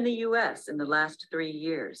somewhere in the US in the last 3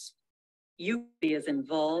 years. You can be as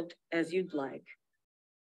involved as you'd like.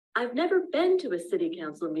 I've never been to a city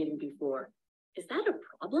council meeting before. Is that a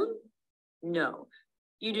problem? No,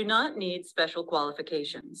 you do not need special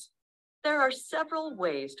qualifications. There are several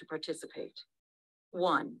ways to participate.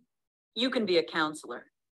 1, you can be a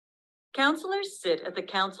counselor. Counselors sit at the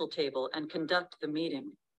council table and conduct the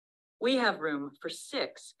meeting. We have room for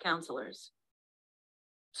 6 counselors.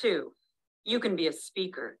 2, you can be a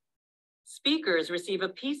speaker. Speakers receive a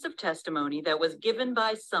piece of testimony that was given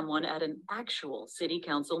by someone at an actual city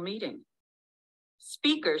council meeting.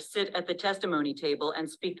 Speakers sit at the testimony table and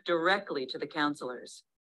speak directly to the counselors.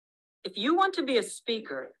 If you want to be a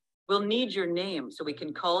speaker, we'll need your name so we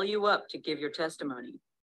can call you up to give your testimony.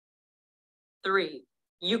 3,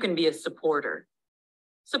 you can be a supporter.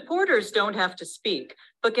 Supporters don't have to speak,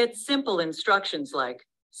 but get simple instructions like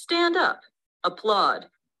stand up, applaud,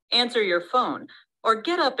 answer your phone, or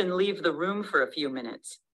get up and leave the room for a few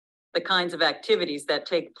minutes. The kinds of activities that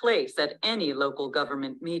take place at any local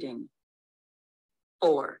government meeting.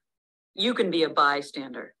 4, you can be a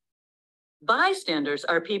bystander. Bystanders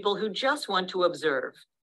are people who just want to observe.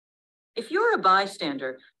 If you're a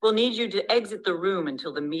bystander, we'll need you to exit the room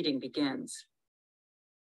until the meeting begins.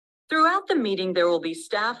 Throughout the meeting, there will be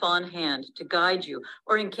staff on hand to guide you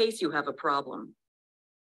or in case you have a problem.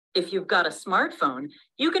 If you've got a smartphone,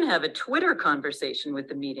 you can have a Twitter conversation with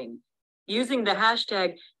the meeting using the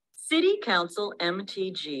hashtag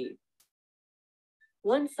CityCouncilMTG.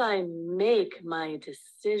 Once I make my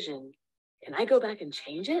decision, can I go back and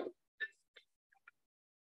change it?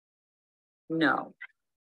 No.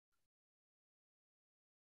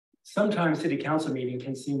 Sometimes city council meeting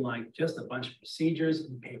can seem like just a bunch of procedures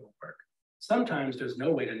and paperwork. Sometimes there's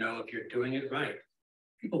no way to know if you're doing it right.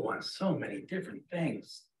 People want so many different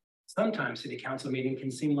things. Sometimes city council meeting can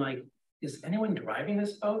seem like, is anyone driving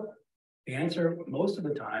this boat? The answer most of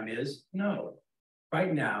the time is no.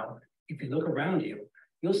 Right now, if you look around you,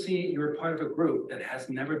 you'll see you're part of a group that has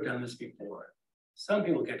never done this before. Some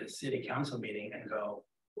people get to city council meeting and go,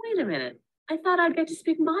 wait a minute, I thought I'd get to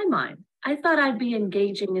speak my mind. I thought I'd be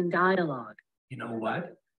engaging in dialogue. You know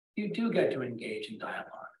what? You do get to engage in dialogue,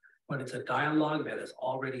 but it's a dialogue that has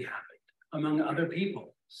already happened among other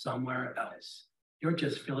people somewhere else. You're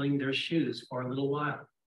just filling their shoes for a little while.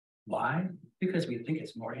 Why? Because we think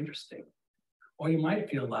it's more interesting. Or you might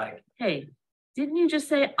feel like, hey, didn't you just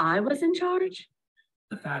say I was in charge?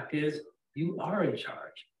 The fact is, you are in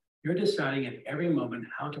charge. You're deciding at every moment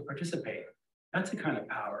how to participate. That's a kind of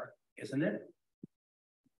power, isn't it?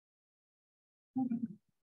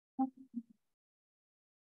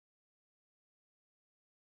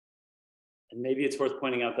 And maybe it's worth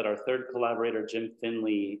pointing out that our third collaborator, Jim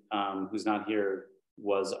Finley, who's not here,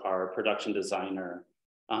 was our production designer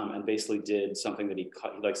and basically did something that he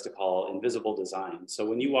likes to call invisible design. So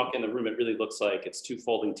when you walk in the room, it really looks like it's 2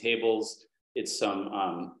 folding tables, it's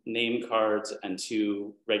some name cards and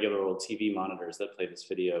 2 regular old TV monitors that play this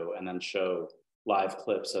video and then show live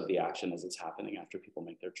clips of the action as it's happening after people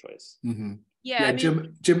make their choice. Mm-hmm. Yeah, I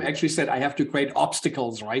mean, Jim actually said I have to create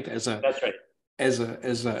obstacles, right? That's right.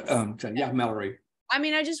 Yeah, Mallory. I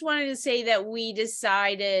mean, I just wanted to say that we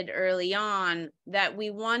decided early on that we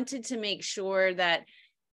wanted to make sure that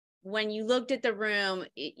when you looked at the room,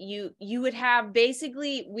 you would have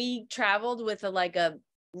basically, we traveled with a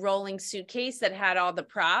rolling suitcase that had all the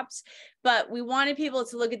props, but we wanted people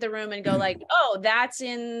to look at the room and go like, oh, that's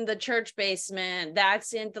in the church basement,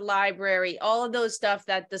 that's in the library, all of those stuff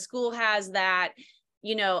that the school has that.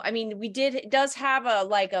 you know, I mean, it does have a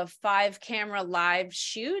 5-camera live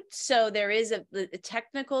shoot. So there is a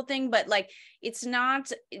technical thing, but like, it's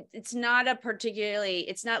not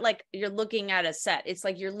like you're looking at a set. It's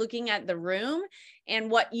like you're looking at the room, and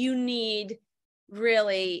what you need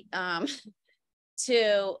really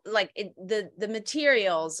to like the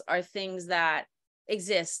materials are things that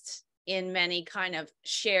exist in many kind of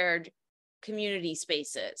shared community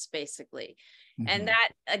spaces, basically. Mm-hmm. And that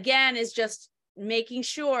again is just making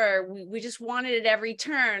sure we just wanted at every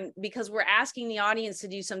turn, because we're asking the audience to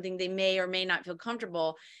do something they may or may not feel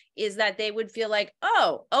comfortable, is that they would feel like,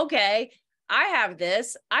 oh, okay, I have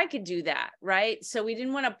this, I could do that, right? So we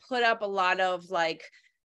didn't want to put up a lot of like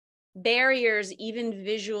barriers, even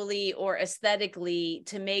visually or aesthetically,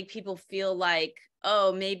 to make people feel like,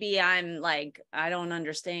 oh, maybe I don't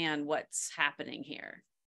understand what's happening here.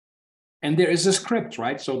 And there is a script,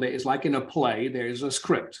 right? So there is, like in a play, there is a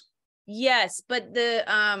script. Yes, but the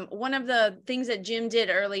one of the things that Jim did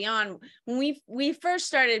early on, when we first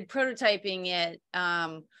started prototyping it,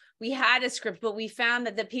 we had a script, but we found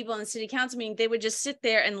that the people in the city council meeting, they would just sit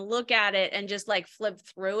there and look at it and just like flip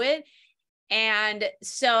through it. And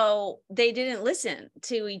so they didn't listen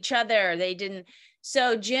to each other. They didn't.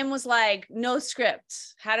 So Jim was like, no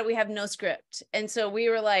script. How do we have no script? And so we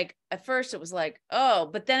were like, at first it was like, oh,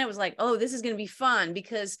 but then it was like, oh, this is going to be fun,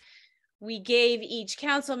 because we gave each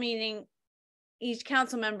council member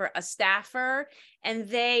a staffer, and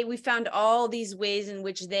we found all these ways in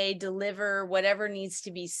which they deliver whatever needs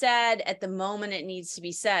to be said at the moment it needs to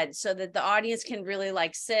be said, so that the audience can really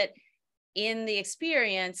like sit in the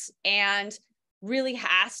experience and really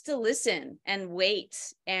has to listen and wait.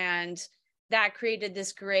 And that created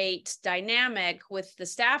this great dynamic with the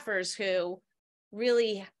staffers who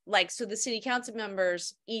really like, so the city council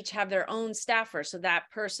members each have their own staffer. So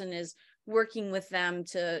that person is working with them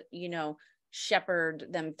to, you know, shepherd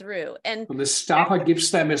them through. And so the staffer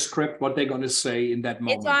gives them a script, what they're going to say in that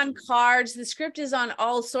moment. It's on cards. The script is on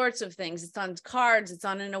all sorts of things. It's on cards. It's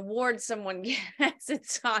on an award someone gets.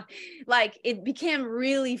 It's on, like, it became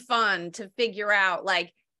really fun to figure out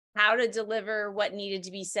like how to deliver what needed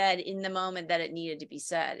to be said in the moment that it needed to be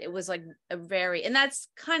said. It was like and that's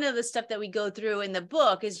kind of the stuff that we go through in the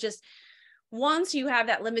book, is just, once you have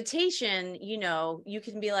that limitation, you know, you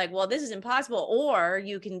can be like, well, this is impossible. Or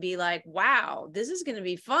you can be like, wow, this is going to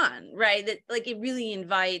be fun, right? That like, it really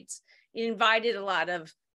invited a lot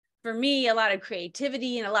of, for me, a lot of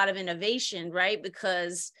creativity and a lot of innovation, right?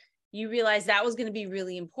 Because you realize that was going to be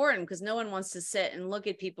really important, because no one wants to sit and look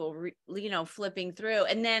at people, you know, flipping through.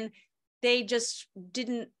 And then they just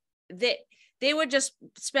didn't, they would just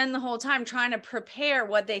spend the whole time trying to prepare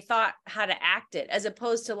what they thought, how to act it, as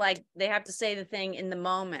opposed to like, they have to say the thing in the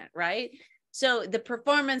moment, right? So the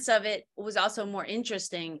performance of it was also more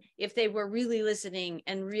interesting if they were really listening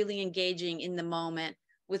and really engaging in the moment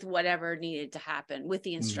with whatever needed to happen with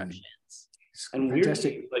the instructions. And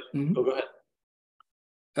weirdly, like, oh, go ahead.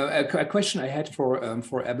 A question I had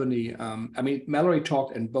for Ebony. I mean, Mallory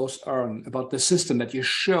talked and both Aaron about the system, that you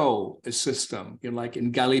show a system. You know, like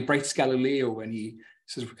in Brecht's Galileo, when he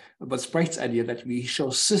says about Brecht's idea that we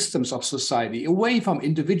show systems of society away from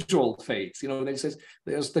individual faiths. You know, they says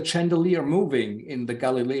there's the chandelier moving in the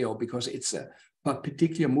Galileo because it's a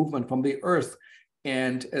particular movement from the earth.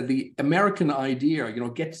 And the American idea, you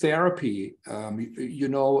know, get therapy, you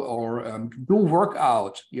know, or do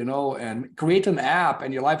workout, you know, and create an app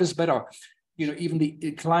and your life is better. You know, even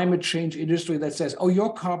the climate change industry that says, oh,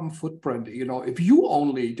 your carbon footprint, you know, if you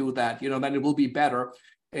only do that, you know, then it will be better.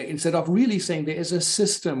 Instead of really saying there is a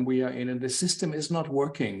system we are in and the system is not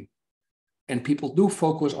working. And people do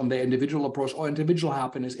focus on their individual approach or individual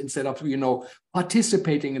happiness instead of, you know,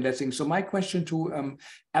 participating in that thing. So my question to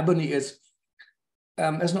Ebony is,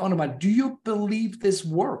 as an ornament, do you believe this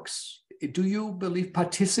works? Do you believe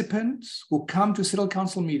participants who come to city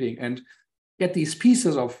council meeting and get these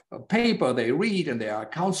pieces of paper, they read and they are a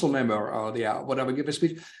council member or they are whatever, give a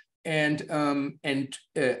speech, and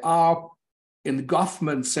are in the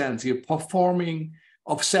government sense, you're performing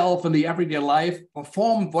of self in the everyday life,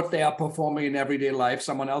 perform what they are performing in everyday life,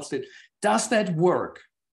 someone else did. Does that work?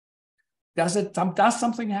 Does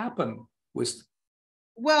something happen with?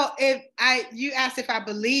 Well, you asked if I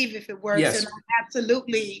believe if it works, yes. And I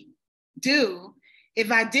absolutely do.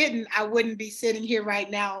 If I didn't, I wouldn't be sitting here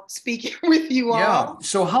right now speaking with you all. Yeah.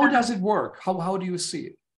 So how does it work? How do you see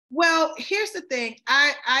it? Well, here's the thing.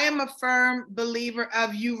 I am a firm believer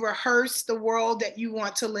of you rehearse the world that you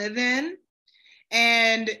want to live in,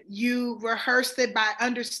 and you rehearse it by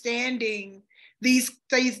understanding these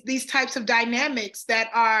types of dynamics that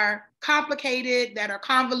are complicated, that are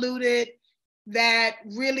convoluted, that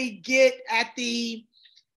really get at the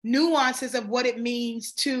nuances of what it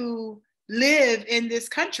means to live in this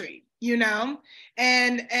country, you know,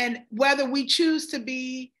 and whether we choose to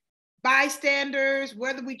be bystanders,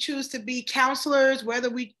 whether we choose to be counselors, whether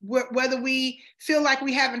we feel like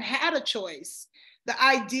we haven't had a choice. The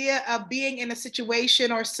idea of being in a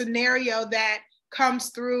situation or scenario that comes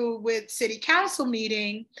through with city council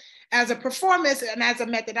meeting as a performance and as a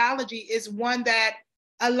methodology is one that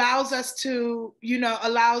allows us to, you know,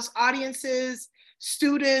 allows audiences,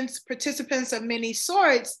 students, participants of many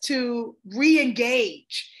sorts to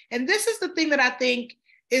re-engage. And this is the thing that I think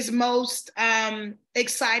is most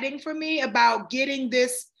exciting for me about getting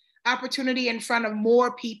this opportunity in front of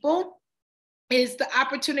more people, is the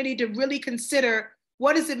opportunity to really consider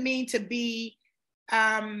what does it mean to be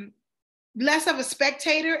less of a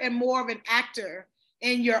spectator and more of an actor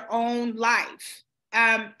in your own life.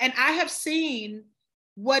 And I have seen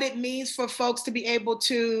what it means for folks to be able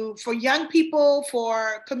to, for young people,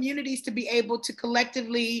 for communities to be able to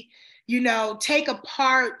collectively, you know, take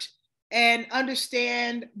apart and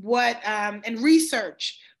understand what, and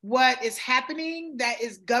research what is happening that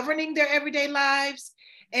is governing their everyday lives.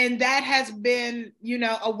 And that has been, you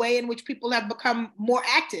know, a way in which people have become more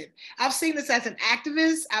active. I've seen this as an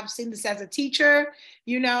activist. I've seen this as a teacher,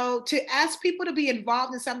 you know, to ask people to be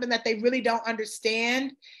involved in something that they really don't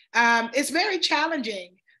understand. It's very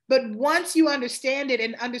challenging. But once you understand it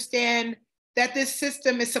and understand that this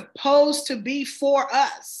system is supposed to be for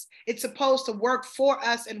us, it's supposed to work for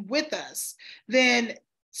us and with us, then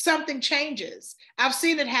something changes. I've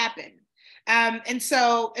seen it happen. And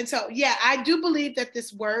so, yeah, I do believe that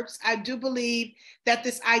this works. I do believe that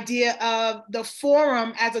this idea of the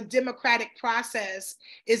forum as a democratic process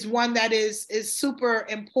is one that is super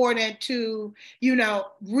important to, you know,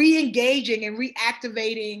 re-engaging and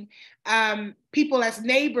reactivating people as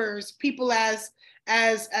neighbors, people as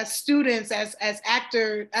students, as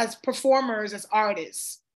actors, as performers, as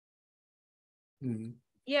artists. Mm-hmm.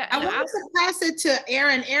 Yeah, I wanted to pass it to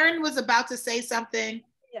Aaron. Aaron was about to say something.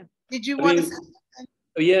 Yeah. Did you want to say something?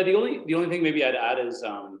 Yeah, the only thing maybe I'd add is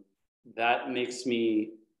that makes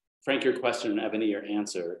me, Frank, your question, Ebony, your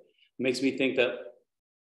answer, makes me think that,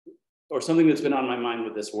 or something that's been on my mind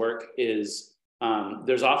with this work is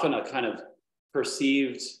there's often a kind of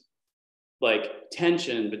perceived like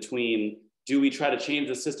tension between, do we try to change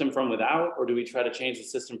the system from without, or do we try to change the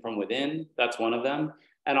system from within? That's one of them.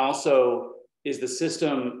 And also, is the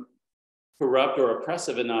system corrupt or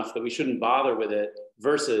oppressive enough that we shouldn't bother with it,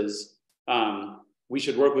 versus we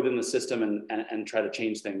should work within the system and try to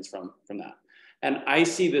change things from that. And I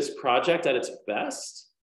see this project at its best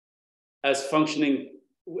as functioning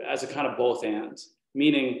as a kind of both and,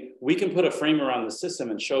 meaning we can put a frame around the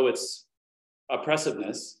system and show its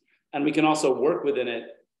oppressiveness, and we can also work within it.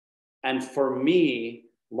 And for me,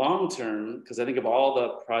 long-term, because I think of all the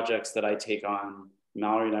projects that I take on,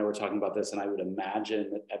 Mallory and I were talking about this, and I would imagine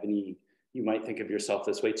that, Ebony, you might think of yourself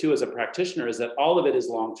this way too as a practitioner, is that all of it is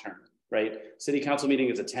long-term, right? City council meeting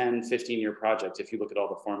is a 10, 15-year project if you look at all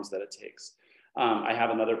the forms that it takes. I have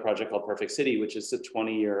another project called Perfect City, which is a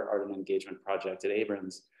 20-year art and engagement project at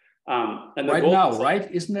Abrams. And right now, right?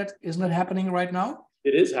 Isn't it happening right now?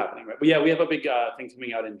 It is happening, right? But yeah, we have a big thing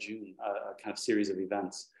coming out in June, a kind of series of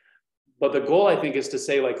events. But the goal, I think, is to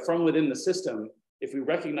say, like, from within the system, if we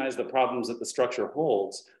recognize the problems that the structure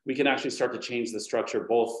holds, we can actually start to change the structure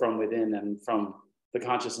both from within and from the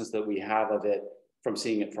consciousness that we have of it, from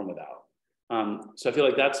seeing it from without. So I feel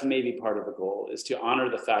like that's maybe part of the goal, is to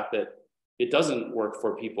honor the fact that it doesn't work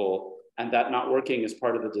for people, and that not working is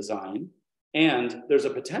part of the design. And there's a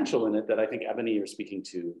potential in it that I think, Ebony, you're speaking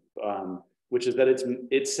to, which is that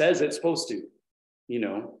it says it's supposed to, you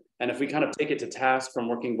know, and if we kind of take it to task from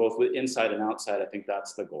working both with inside and outside, I think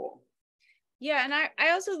that's the goal. Yeah, and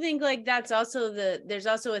I also think like that's also there's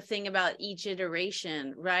also a thing about each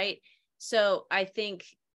iteration, right? So I think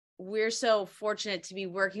we're so fortunate to be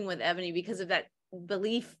working with Ebony because of that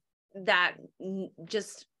belief, that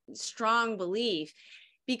just strong belief,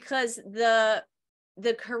 because the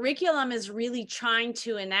curriculum is really trying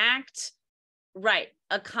to enact, right,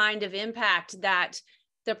 a kind of impact that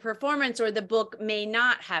the performance or the book may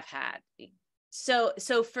not have had. So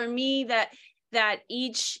for me, that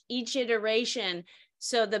each iteration,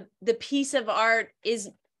 so the piece of art is,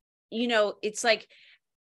 you know, it's like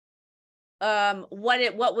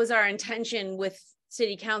what was our intention with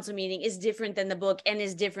city council meeting is different than the book, and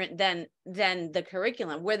is different than the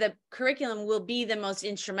curriculum, where the curriculum will be the most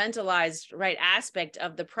instrumentalized, right, aspect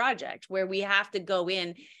of the project, where we have to go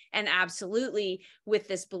in and absolutely with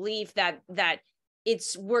this belief that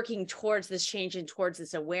it's working towards this change and towards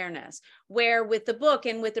this awareness, where with the book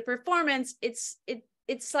and with the performance, it's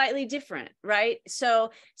it's slightly different, right?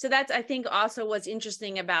 So that's, I think, also what's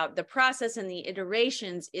interesting about the process and the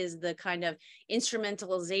iterations is the kind of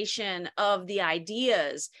instrumentalization of the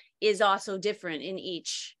ideas is also different in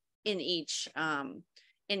each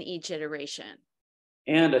iteration.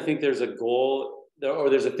 And I think there's a goal, or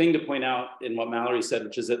there's a thing to point out in what Mallory said,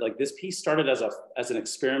 which is that like this piece started as an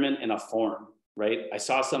experiment in a form, right? I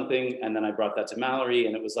saw something and then I brought that to Mallory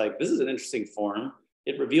and it was like, this is an interesting form.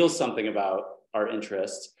 It reveals something about our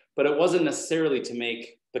interests, but it wasn't necessarily to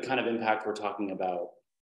make the kind of impact we're talking about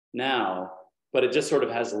now, but it just sort of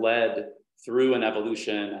has led through an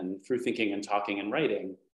evolution and through thinking and talking and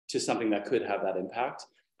writing to something that could have that impact.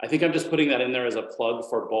 I think I'm just putting that in there as a plug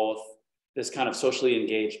for both this kind of socially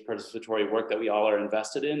engaged participatory work that we all are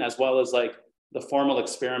invested in, as well as like the formal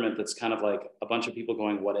experiment that's kind of like a bunch of people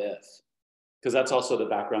going, what if? Because that's also the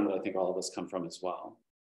background that I think all of us come from as well.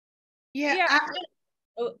 Yeah.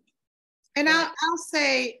 And I'll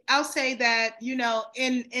say that, you know,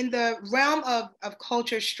 in the realm of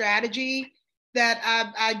culture strategy that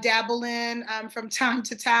I dabble in from time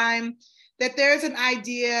to time, that there's an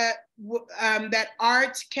idea that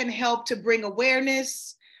art can help to bring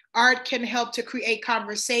awareness, art can help to create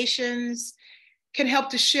conversations, can help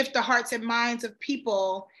to shift the hearts and minds of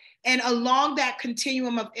people. And along that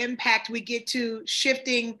continuum of impact, we get to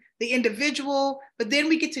shifting the individual, but then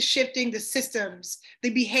we get to shifting the systems,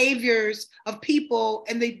 the behaviors of people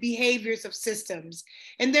and the behaviors of systems.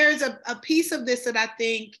 And there's a piece of this that I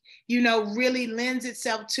think, you know, really lends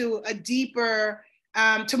itself to a deeper,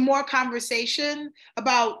 to more conversation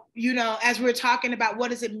about, you know, as we're talking about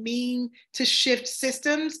what does it mean to shift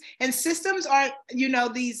systems. And systems are, you know,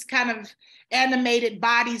 these kind of animated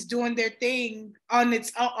bodies doing their thing on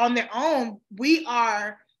their own. We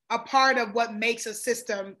are a part of what makes a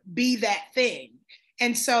system be that thing.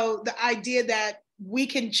 And so the idea that we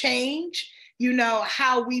can change, you know,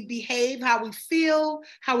 how we behave, how we feel,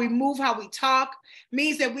 how we move, how we talk,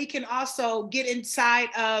 means that we can also get inside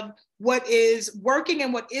of what is working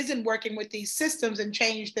and what isn't working with these systems and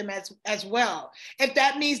change them as well. If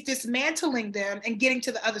that means dismantling them and getting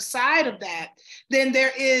to the other side of that, then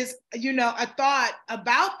there is, you know, a thought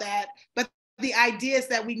about that. But the idea is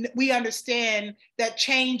that we understand that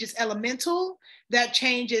change is elemental, that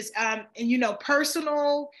change is, you know,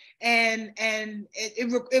 personal, and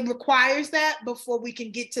it requires that before we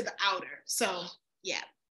can get to the outer. So, yeah.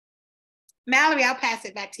 Mallory, I'll pass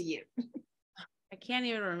it back to you. I can't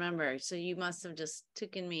even remember. So you must have just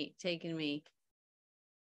taken me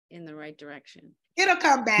in the right direction. It'll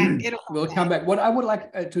come back. We'll come back. What I would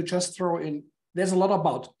like to just throw in, there's a lot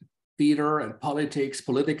about theater and politics,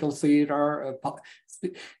 political theater.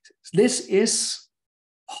 This is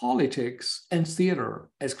politics and theater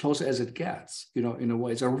as close as it gets, you know, in a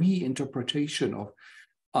way. It's a reinterpretation of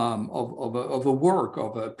a work,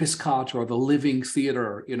 of a Piscator, of a living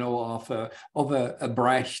theater, you know, of a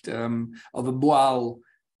Brecht, of a Boal,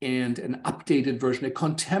 and an updated version, a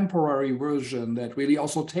contemporary version that really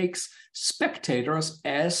also takes spectators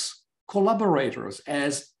as collaborators,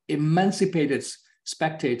 as emancipated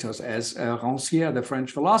spectators, as Rancière, the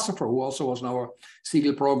French philosopher, who also was in our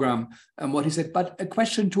Segal program, and what he said. But a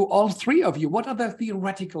question to all three of you: what are the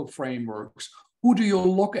theoretical frameworks? Who do you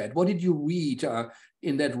look at? What did you read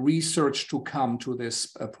in that research to come to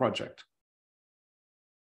this project?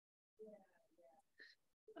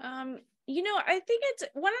 You know, I think it's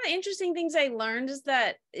one of the interesting things I learned is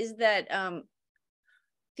that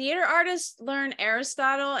theater artists learn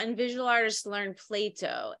Aristotle and visual artists learn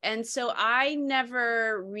Plato. And so I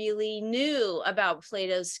never really knew about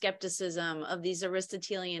Plato's skepticism of these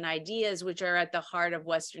Aristotelian ideas, which are at the heart of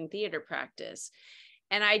Western theater practice.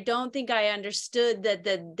 And I don't think I understood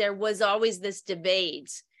that there was always this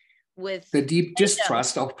debate with the deep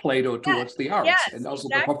distrust of Plato towards the arts, and also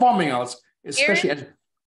the performing arts, especially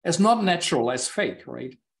as not natural, as fake,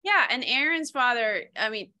 right? Yeah, and Aaron's father, I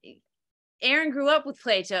mean, Aaron grew up with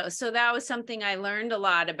Plato, so that was something I learned a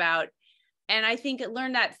lot about. And I think it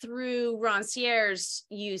learned that through Rancière's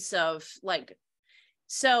use of like,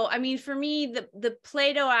 so, I mean, for me, the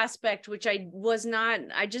Plato aspect, which I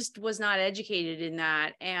just was not educated in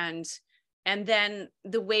that. And then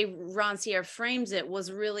the way Rancière frames it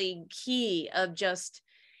was really key of just,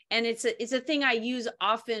 and it's a thing I use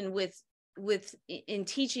often in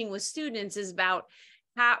teaching with students, is about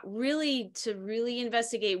how to really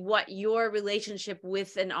investigate what your relationship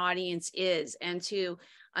with an audience is, and to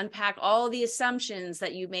unpack all the assumptions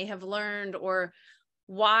that you may have learned, or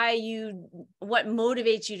what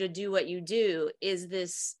motivates you to do what you do is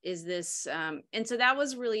this, and so that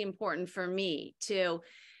was really important for me to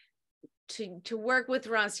work with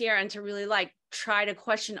Rancière and to really like try to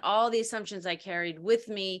question all the assumptions I carried with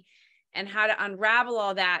me and how to unravel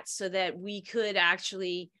all that so that we could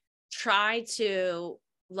actually try to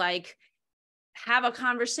like have a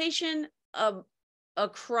conversation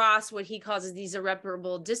across what he calls these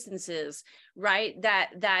irreparable distances, right?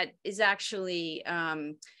 That is actually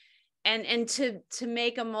and to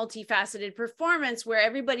make a multifaceted performance where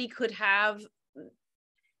everybody could have,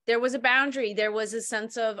 there was a boundary, there was a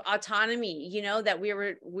sense of autonomy, you know, that we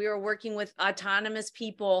were working with autonomous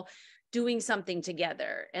people doing something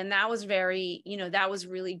together. And that was very, you know, that was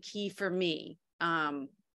really key for me. And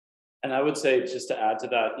I would say, just to add to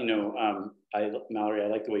that, you know, Mallory, I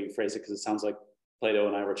like the way you phrase it, because it sounds like Plato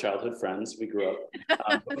and I were childhood friends. We grew up.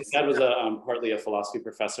 My dad was partly a philosophy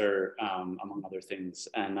professor, among other things.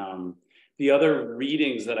 And the other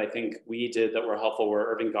readings that I think we did that were helpful were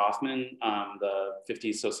Irving Goffman, the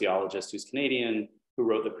 50s sociologist who's Canadian, who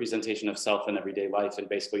wrote The Presentation of Self in Everyday Life and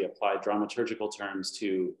basically applied dramaturgical terms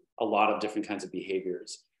to a lot of different kinds of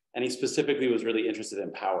behaviors. And he specifically was really interested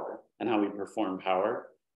in power and how we perform power.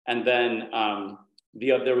 And then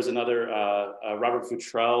there was another, Robert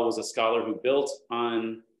Futrell was a scholar who built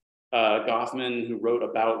on Goffman, who wrote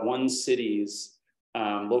about one city's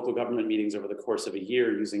local government meetings over the course of a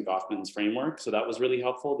year using Goffman's framework. So that was really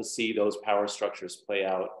helpful to see those power structures play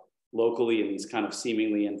out locally in these kind of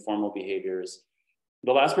seemingly informal behaviors.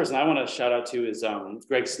 The last person I want to shout out to is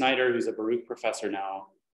Greg Snyder, who's a Baruch professor now,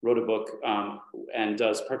 wrote a book and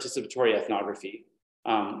does participatory ethnography.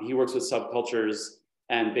 He works with subcultures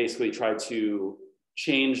and basically tried to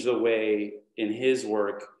change the way in his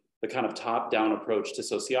work, the kind of top-down approach to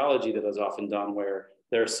sociology that is often done, where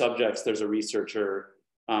there are subjects, there's a researcher,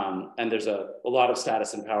 and there's a lot of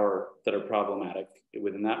status and power that are problematic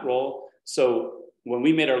within that role. So when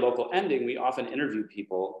we made our local ending, we often interviewed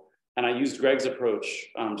people, and I used Greg's approach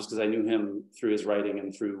just because I knew him through his writing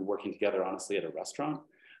and through working together, honestly, at a restaurant,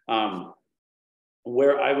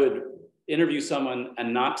 where I would interview someone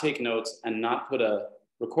and not take notes and not put a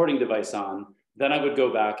recording device on. Then I would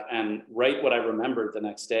go back and write what I remembered the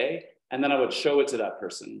next day, and then I would show it to that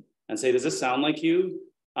person and say, does this sound like you?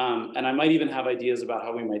 And I might even have ideas about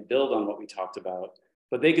how we might build on what we talked about,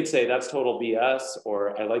 but they could say that's total BS,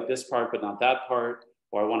 or I like this part, but not that part,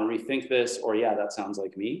 or I want to rethink this, or yeah, that sounds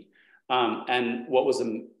like me. And what was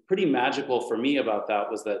pretty magical for me about that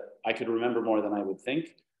was that I could remember more than I would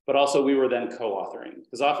think, but also we were then co-authoring,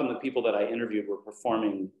 because often the people that I interviewed were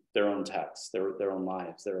performing their own texts, their own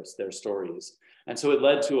lives, their stories. And so it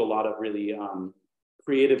led to a lot of really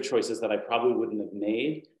creative choices that I probably wouldn't have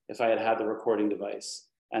made if I had had the recording device.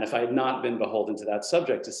 And if I had not been beholden to that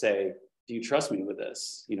subject to say, do you trust me with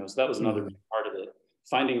this? You know, so that was another big part of it.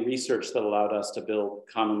 Finding research that allowed us to build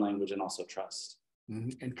common language and also trust.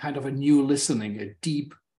 And kind of a new listening, a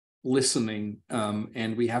deep listening.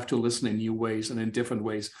 And we have to listen in new ways and in different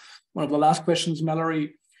ways. One of the last questions,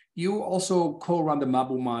 Mallory, you also co-run the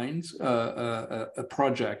Mabu Minds, a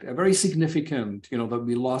project, a very significant, you know, that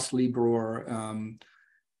we lost Libor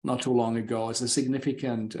not too long ago. It's a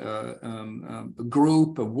significant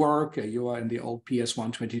group, a work. You are in the old PS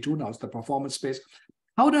 122, now it's the performance space.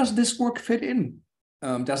 How does this work fit in?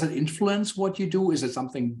 Does it influence what you do? Is it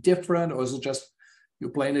something different, or is it just you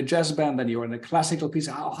play in a jazz band, then you're in a classical piece?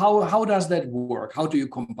 How does that work? How do you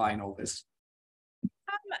combine all this?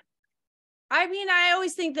 I mean, I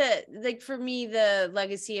always think that, like, for me, the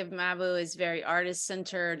legacy of Mabu is very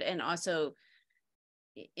artist-centered and also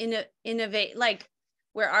innovate, like,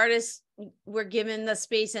 where artists were given the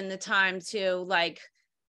space and the time to, like,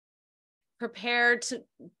 prepare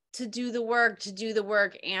to do the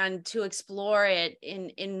work and to explore it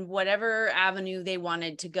in whatever avenue they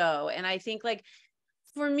wanted to go. And I think, like,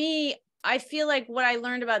 for me, I feel like what I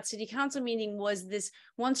learned about city council meeting was this: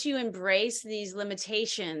 once you embrace these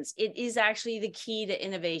limitations, it is actually the key to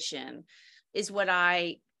innovation, is what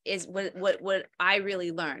I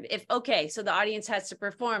really learned. If, okay, so the audience has to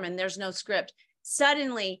perform and there's no script,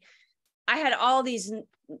 suddenly I had all these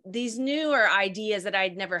newer ideas that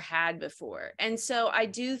I'd never had before. And so I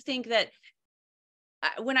do think that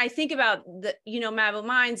when I think about the, you know, Mabu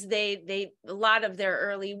Minds, they a lot of their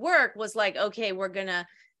early work was like, okay,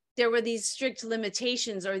 there were these strict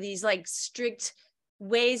limitations, or these like strict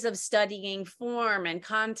ways of studying form and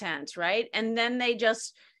content, right? And then they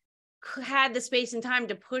just had the space and time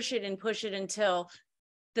to push it until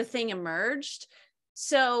the thing emerged.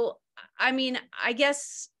 So, I mean, I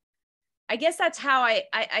guess that's how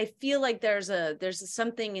I feel like there's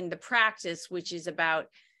something in the practice, which is about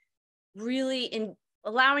really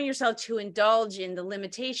allowing yourself to indulge in the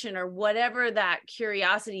limitation or whatever that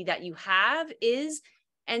curiosity that you have is,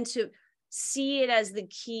 and to see it as the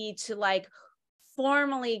key to, like,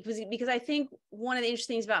 formally, because I think one of the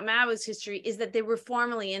interesting things about Malibu's history is that they were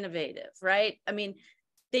formally innovative, right? I mean,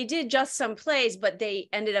 they did just some plays, but they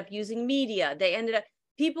ended up using media.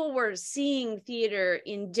 People were seeing theater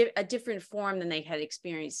in a different form than they had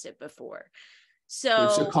experienced it before. So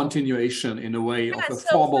it's a continuation in a way of a so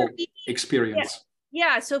formal me, experience.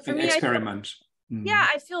 Yeah. So for me, experiment.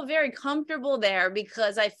 I feel very comfortable there,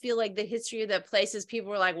 because I feel like the history of the places,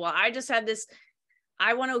 people were like, well, I just had this,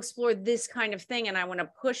 I want to explore this kind of thing, and I want to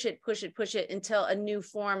push it until a new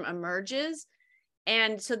form emerges.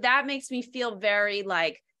 And so that makes me feel very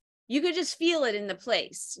like, you could just feel it in the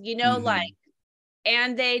place, you know, like,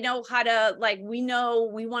 and they know how to, like, we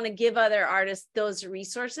know we want to give other artists those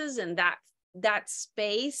resources and that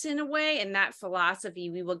space in a way, and that philosophy,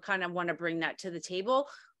 we would kind of want to bring that to the table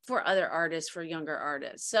for other artists, for younger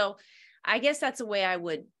artists. So I guess that's a way I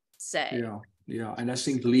would say. Yeah, and I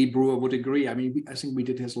think Lee Brewer would agree. I mean, I think we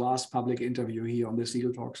did his last public interview here on the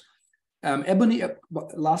Segal Talks. Ebony,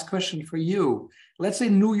 last question for you. Let's say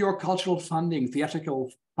New York cultural funding,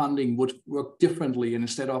 theatrical funding would work differently, and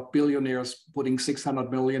instead of billionaires putting 600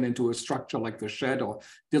 million into a structure like the Shed, or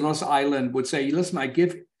Dinner's Island would say, listen, I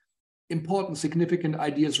give important, significant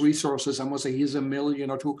ideas, resources, I must say, here's $1 million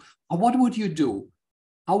or $2 million. What would you do?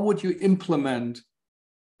 How would you implement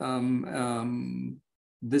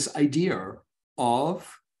this idea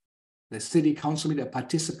of the city council meeting, a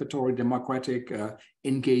participatory democratic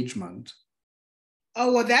engagement?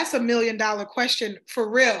 Oh, well, that's $1 million question for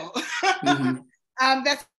real.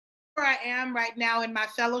 That's where I am right now in my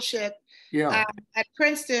fellowship at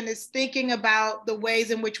Princeton, is thinking about the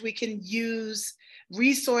ways in which we can use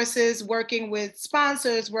resources, working with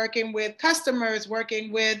sponsors, working with customers,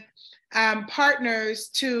 working with partners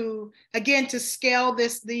to, again, to scale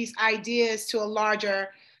these ideas to a larger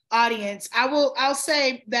audience. I'll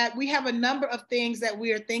say that we have a number of things that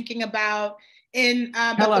we are thinking about.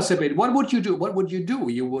 Tell us a bit. What would you do? What would you do?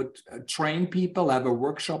 You would train people, have a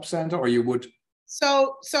workshop center, or you would?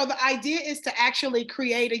 So the idea is to actually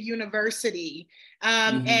create a university.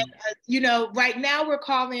 And you know, right now we're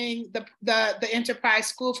calling the Enterprise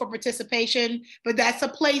School for Participation, but that's a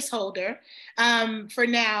placeholder for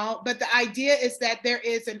now. But the idea is that there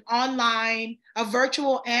is an online, a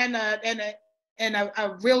virtual, and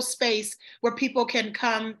a real space where people can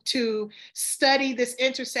come to study this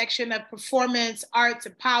intersection of performance, arts,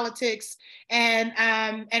 and politics,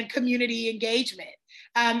 and community engagement.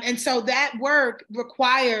 And so that work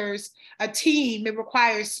requires a team, it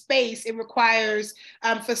requires space, it requires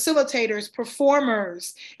facilitators,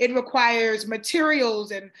 performers, it requires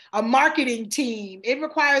materials and a marketing team. It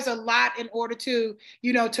requires a lot in order to,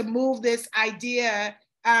 you know, to move this idea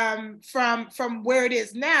from where it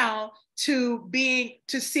is now to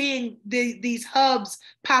seeing these hubs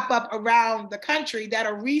pop up around the country that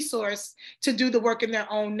are resourced to do the work in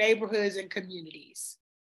their own neighborhoods and communities.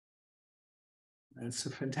 It's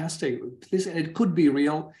a fantastic. It could be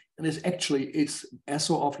real, and it's as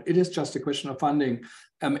so often it is just a question of funding.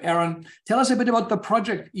 Aaron, tell us a bit about the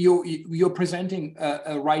project you're presenting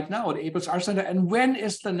right now at April's Arts Center, and when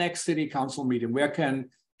is the next city council meeting? Where can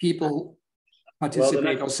people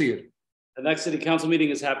participate or see it? The next city council meeting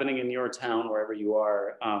is happening in your town, wherever you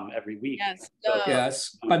are, every week.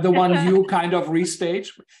 Yes, but the one you kind of restage.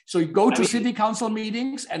 So you go to city council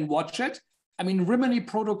meetings and watch it. I mean, Rimini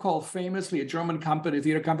Protocol, famously a German company,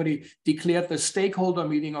 theater company, declared the stakeholder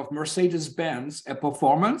meeting of Mercedes-Benz a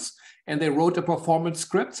performance, and they wrote a performance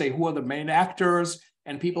script, say who are the main actors,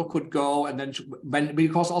 and people could go, and then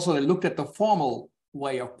because also they looked at the formal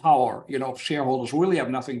way of power, you know, shareholders really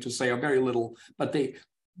have nothing to say or very little, but they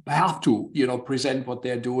have to, you know, present what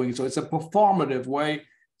they're doing. So it's a performative way.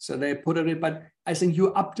 So they put it in, but I think you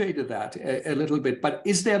updated that a little bit. But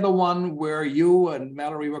is there the one where you and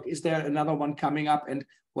Mallory work? Is there another one coming up? And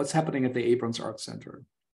what's happening at the Abrams Arts Center?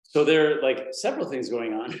 So there are like several things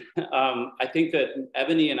going on. I think that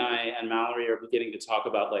Ebony and I and Mallory are beginning to talk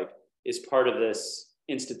about, like, is part of this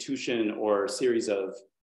institution or series of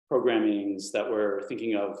programmings that we're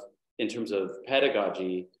thinking of in terms of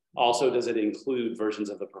pedagogy. Also, does it include versions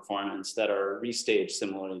of the performance that are restaged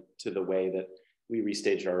similarly to the way that we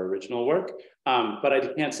restaged our original work? But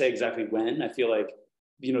I can't say exactly when. I feel like,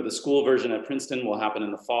 you know, the school version at Princeton will happen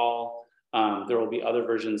in the fall. There will be other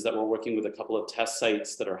versions that we're working with a couple of test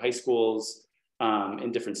sites that are high schools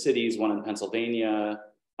in different cities, one in Pennsylvania.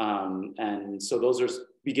 And so those are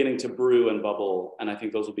beginning to brew and bubble. And I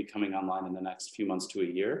think those will be coming online in the next few months to a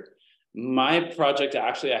year. My project,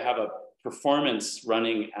 actually, I have a performance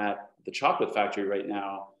running at the Chocolate Factory right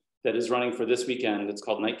now that is running for this weekend. It's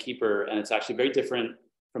called Night Keeper, and it's actually very different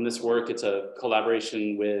from this work. It's a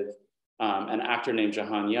collaboration with an actor named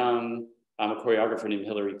Jahan Young, a choreographer named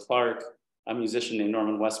Hilary Clark, a musician named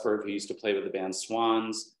Norman Westberg, who used to play with the band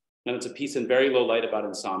Swans. And it's a piece in very low light about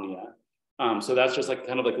insomnia. So that's just like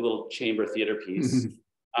kind of like a little chamber theater piece.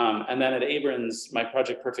 And then at Abrams, my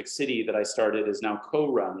project Perfect City that I started is now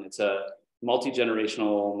co-run. It's a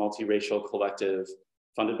multi-generational, multiracial collective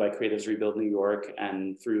funded by Creatives Rebuild New York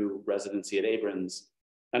and through residency at Abrams.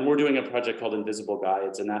 And we're doing a project called Invisible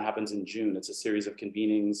Guides, and that happens in June. It's a series of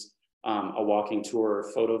convenings, a walking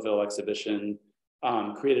tour, photoville exhibition,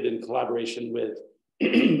 created in collaboration with,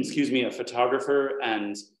 excuse me, a photographer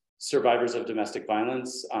and survivors of domestic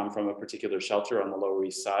violence from a particular shelter on the Lower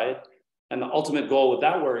East Side. And the ultimate goal with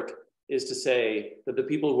that work is to say that the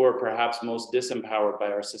people who are perhaps most disempowered by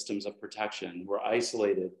our systems of protection, who are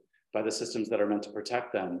isolated by the systems that are meant to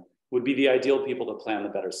protect them, would be the ideal people to plan the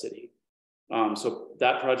better city. So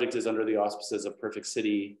that project is under the auspices of Perfect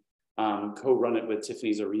City, co-run it with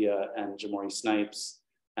Tiffany Zaria and Jamori Snipes.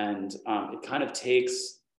 And it kind of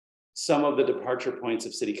takes some of the departure points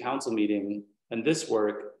of city council meeting and this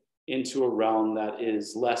work into a realm that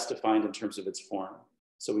is less defined in terms of its form.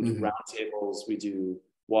 So we do roundtables, we do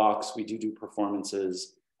walks, we do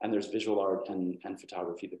performances, and there's visual art and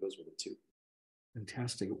photography that goes with it too.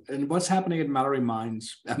 Fantastic. And what's happening at Mallory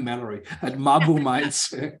Mines, at Mabu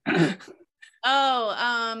Mines?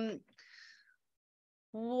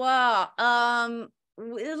 Wow. A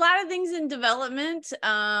lot of things in development.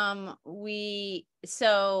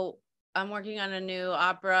 So I'm working on a new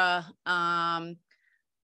opera.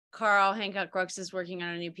 Carl Hancock Brooks is working on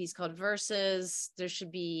a new piece called Verses. There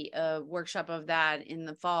should be a workshop of that in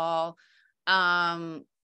the fall.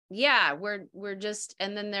 Yeah, we're just,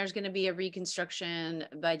 and then there's going to be a reconstruction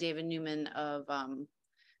by David Newman of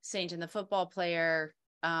Saint and the Football Player,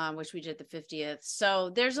 which we did the 50th. So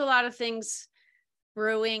there's a lot of things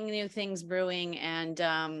brewing, new things brewing,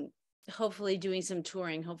 and hopefully doing some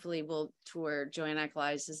touring. Hopefully we'll tour Joanne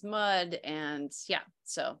Ecclesias's Mud, and yeah,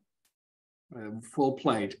 so. Full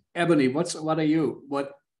plate. Ebony, what are you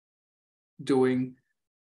doing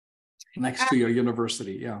next to your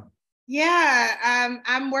university?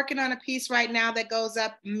 I'm working on a piece right now that goes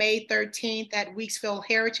up May 13th at Weeksville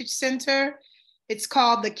Heritage Center. It's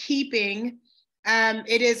called The Keeping.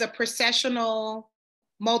 It is a processional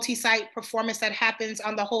multi-site performance that happens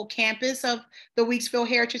on the whole campus of the Weeksville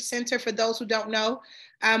Heritage Center. For those who don't know,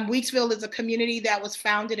 Weeksville is a community that was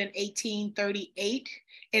founded in 1838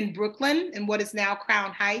 in Brooklyn, in what is now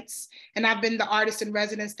Crown Heights. And I've been the artist in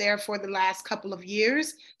residence there for the last couple of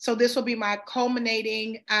years. So this will be my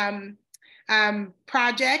culminating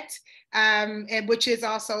project, and which is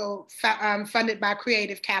also funded by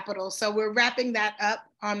Creative Capital. So we're wrapping that up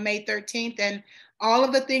on May 13th, and all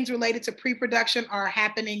of the things related to pre-production are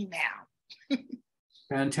happening now.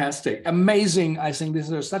 Fantastic, amazing. I think this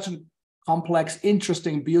is such a complex,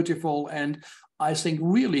 interesting, beautiful, and I think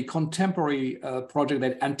really contemporary project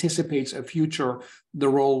that anticipates a future the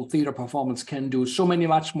role theater performance can do. So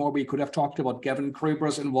much more. We could have talked about Gavin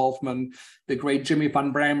Kraber's involvement, the great Jimmy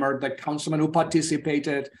Van Bramer, the councilman who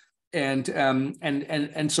participated, and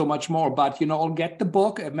so much more. But I'll get the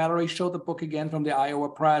book. Mallory showed the book again from the Iowa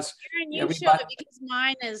Press. Aaron, you show it because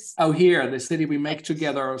mine is. Oh, here, The City We Make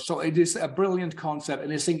Together. So it is a brilliant concept,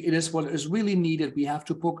 and I think it is what is really needed. We have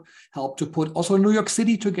to help to put also New York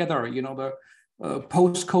City together. The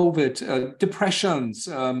post-COVID depressions,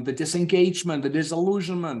 the disengagement, the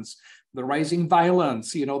disillusionments, the rising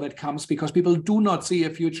violence, that comes because people do not see a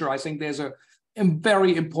future. I think there's a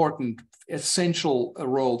very important, essential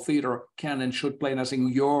role theater can and should play. And I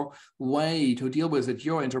think your way to deal with it,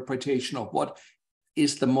 your interpretation of what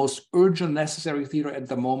is the most urgent, necessary theater at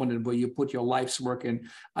the moment and where you put your life's work in,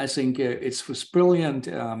 I think it's brilliant.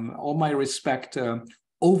 All my respect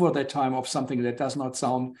over that time of something that does not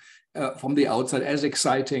sound from the outside as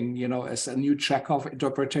exciting, as a new Chekhov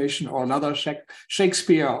interpretation or another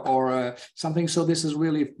Shakespeare or something. So this is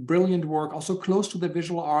really brilliant work, also close to the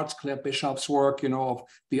visual arts, Claire Bishop's work, of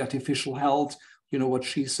the artificial health, what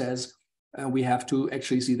she says. We have to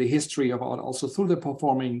actually see the history of art also through the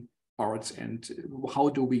performing arts, and how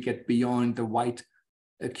do we get beyond the white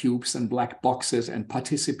cubes and black boxes and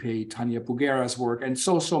participate, Tanya Bugera's work, and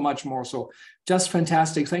so much more. So just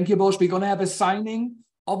fantastic. Thank you both. We're going to have a signing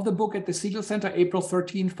of the book at the Segal Center, April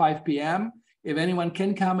 13, 5 p.m. If anyone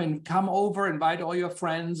can come over, invite all your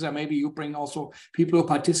friends, or maybe you bring also people who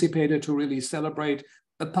participated to really celebrate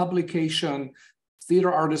a publication.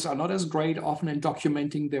 Theater artists are not as great often in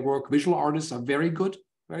documenting their work. Visual artists are very good,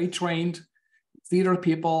 very trained. Theater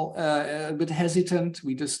people a bit hesitant.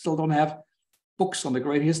 We just still don't have books on the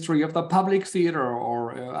great history of the public theater or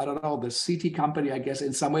or I don't know, the CT company, I guess,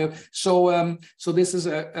 in some way. So, so this is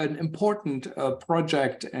an important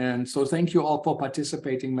project. And so thank you all for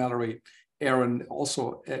participating, Mallory, Aaron,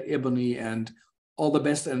 also Ebony, and all the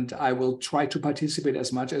best. And I will try to participate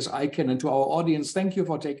as much as I can. And to our audience, thank you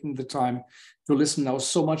for taking the time to listen. Now,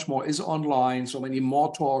 so much more is online, so many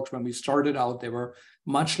more talks. When we started out, there were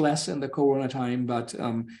much less in the Corona time, but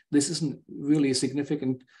this isn't really a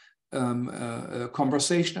significant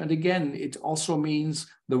conversation. And again, it also means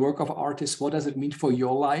the work of artists. What does it mean for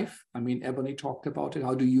your life? I mean, Ebony talked about it.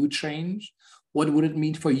 How do you change? What would it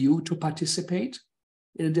mean for you to participate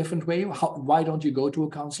in a different way? Why don't you go to a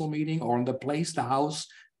council meeting, or in the place, the house,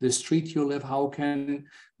 the street you live? How can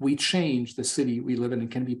we change the city we live in and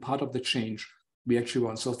can be part of the change we actually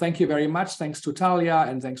want? So thank you very much. Thanks to Talia,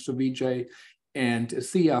 and thanks to Vijay and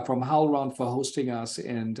Thea from HowlRound for hosting us.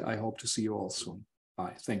 And I hope to see you all soon.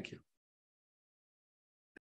 Bye. Thank you.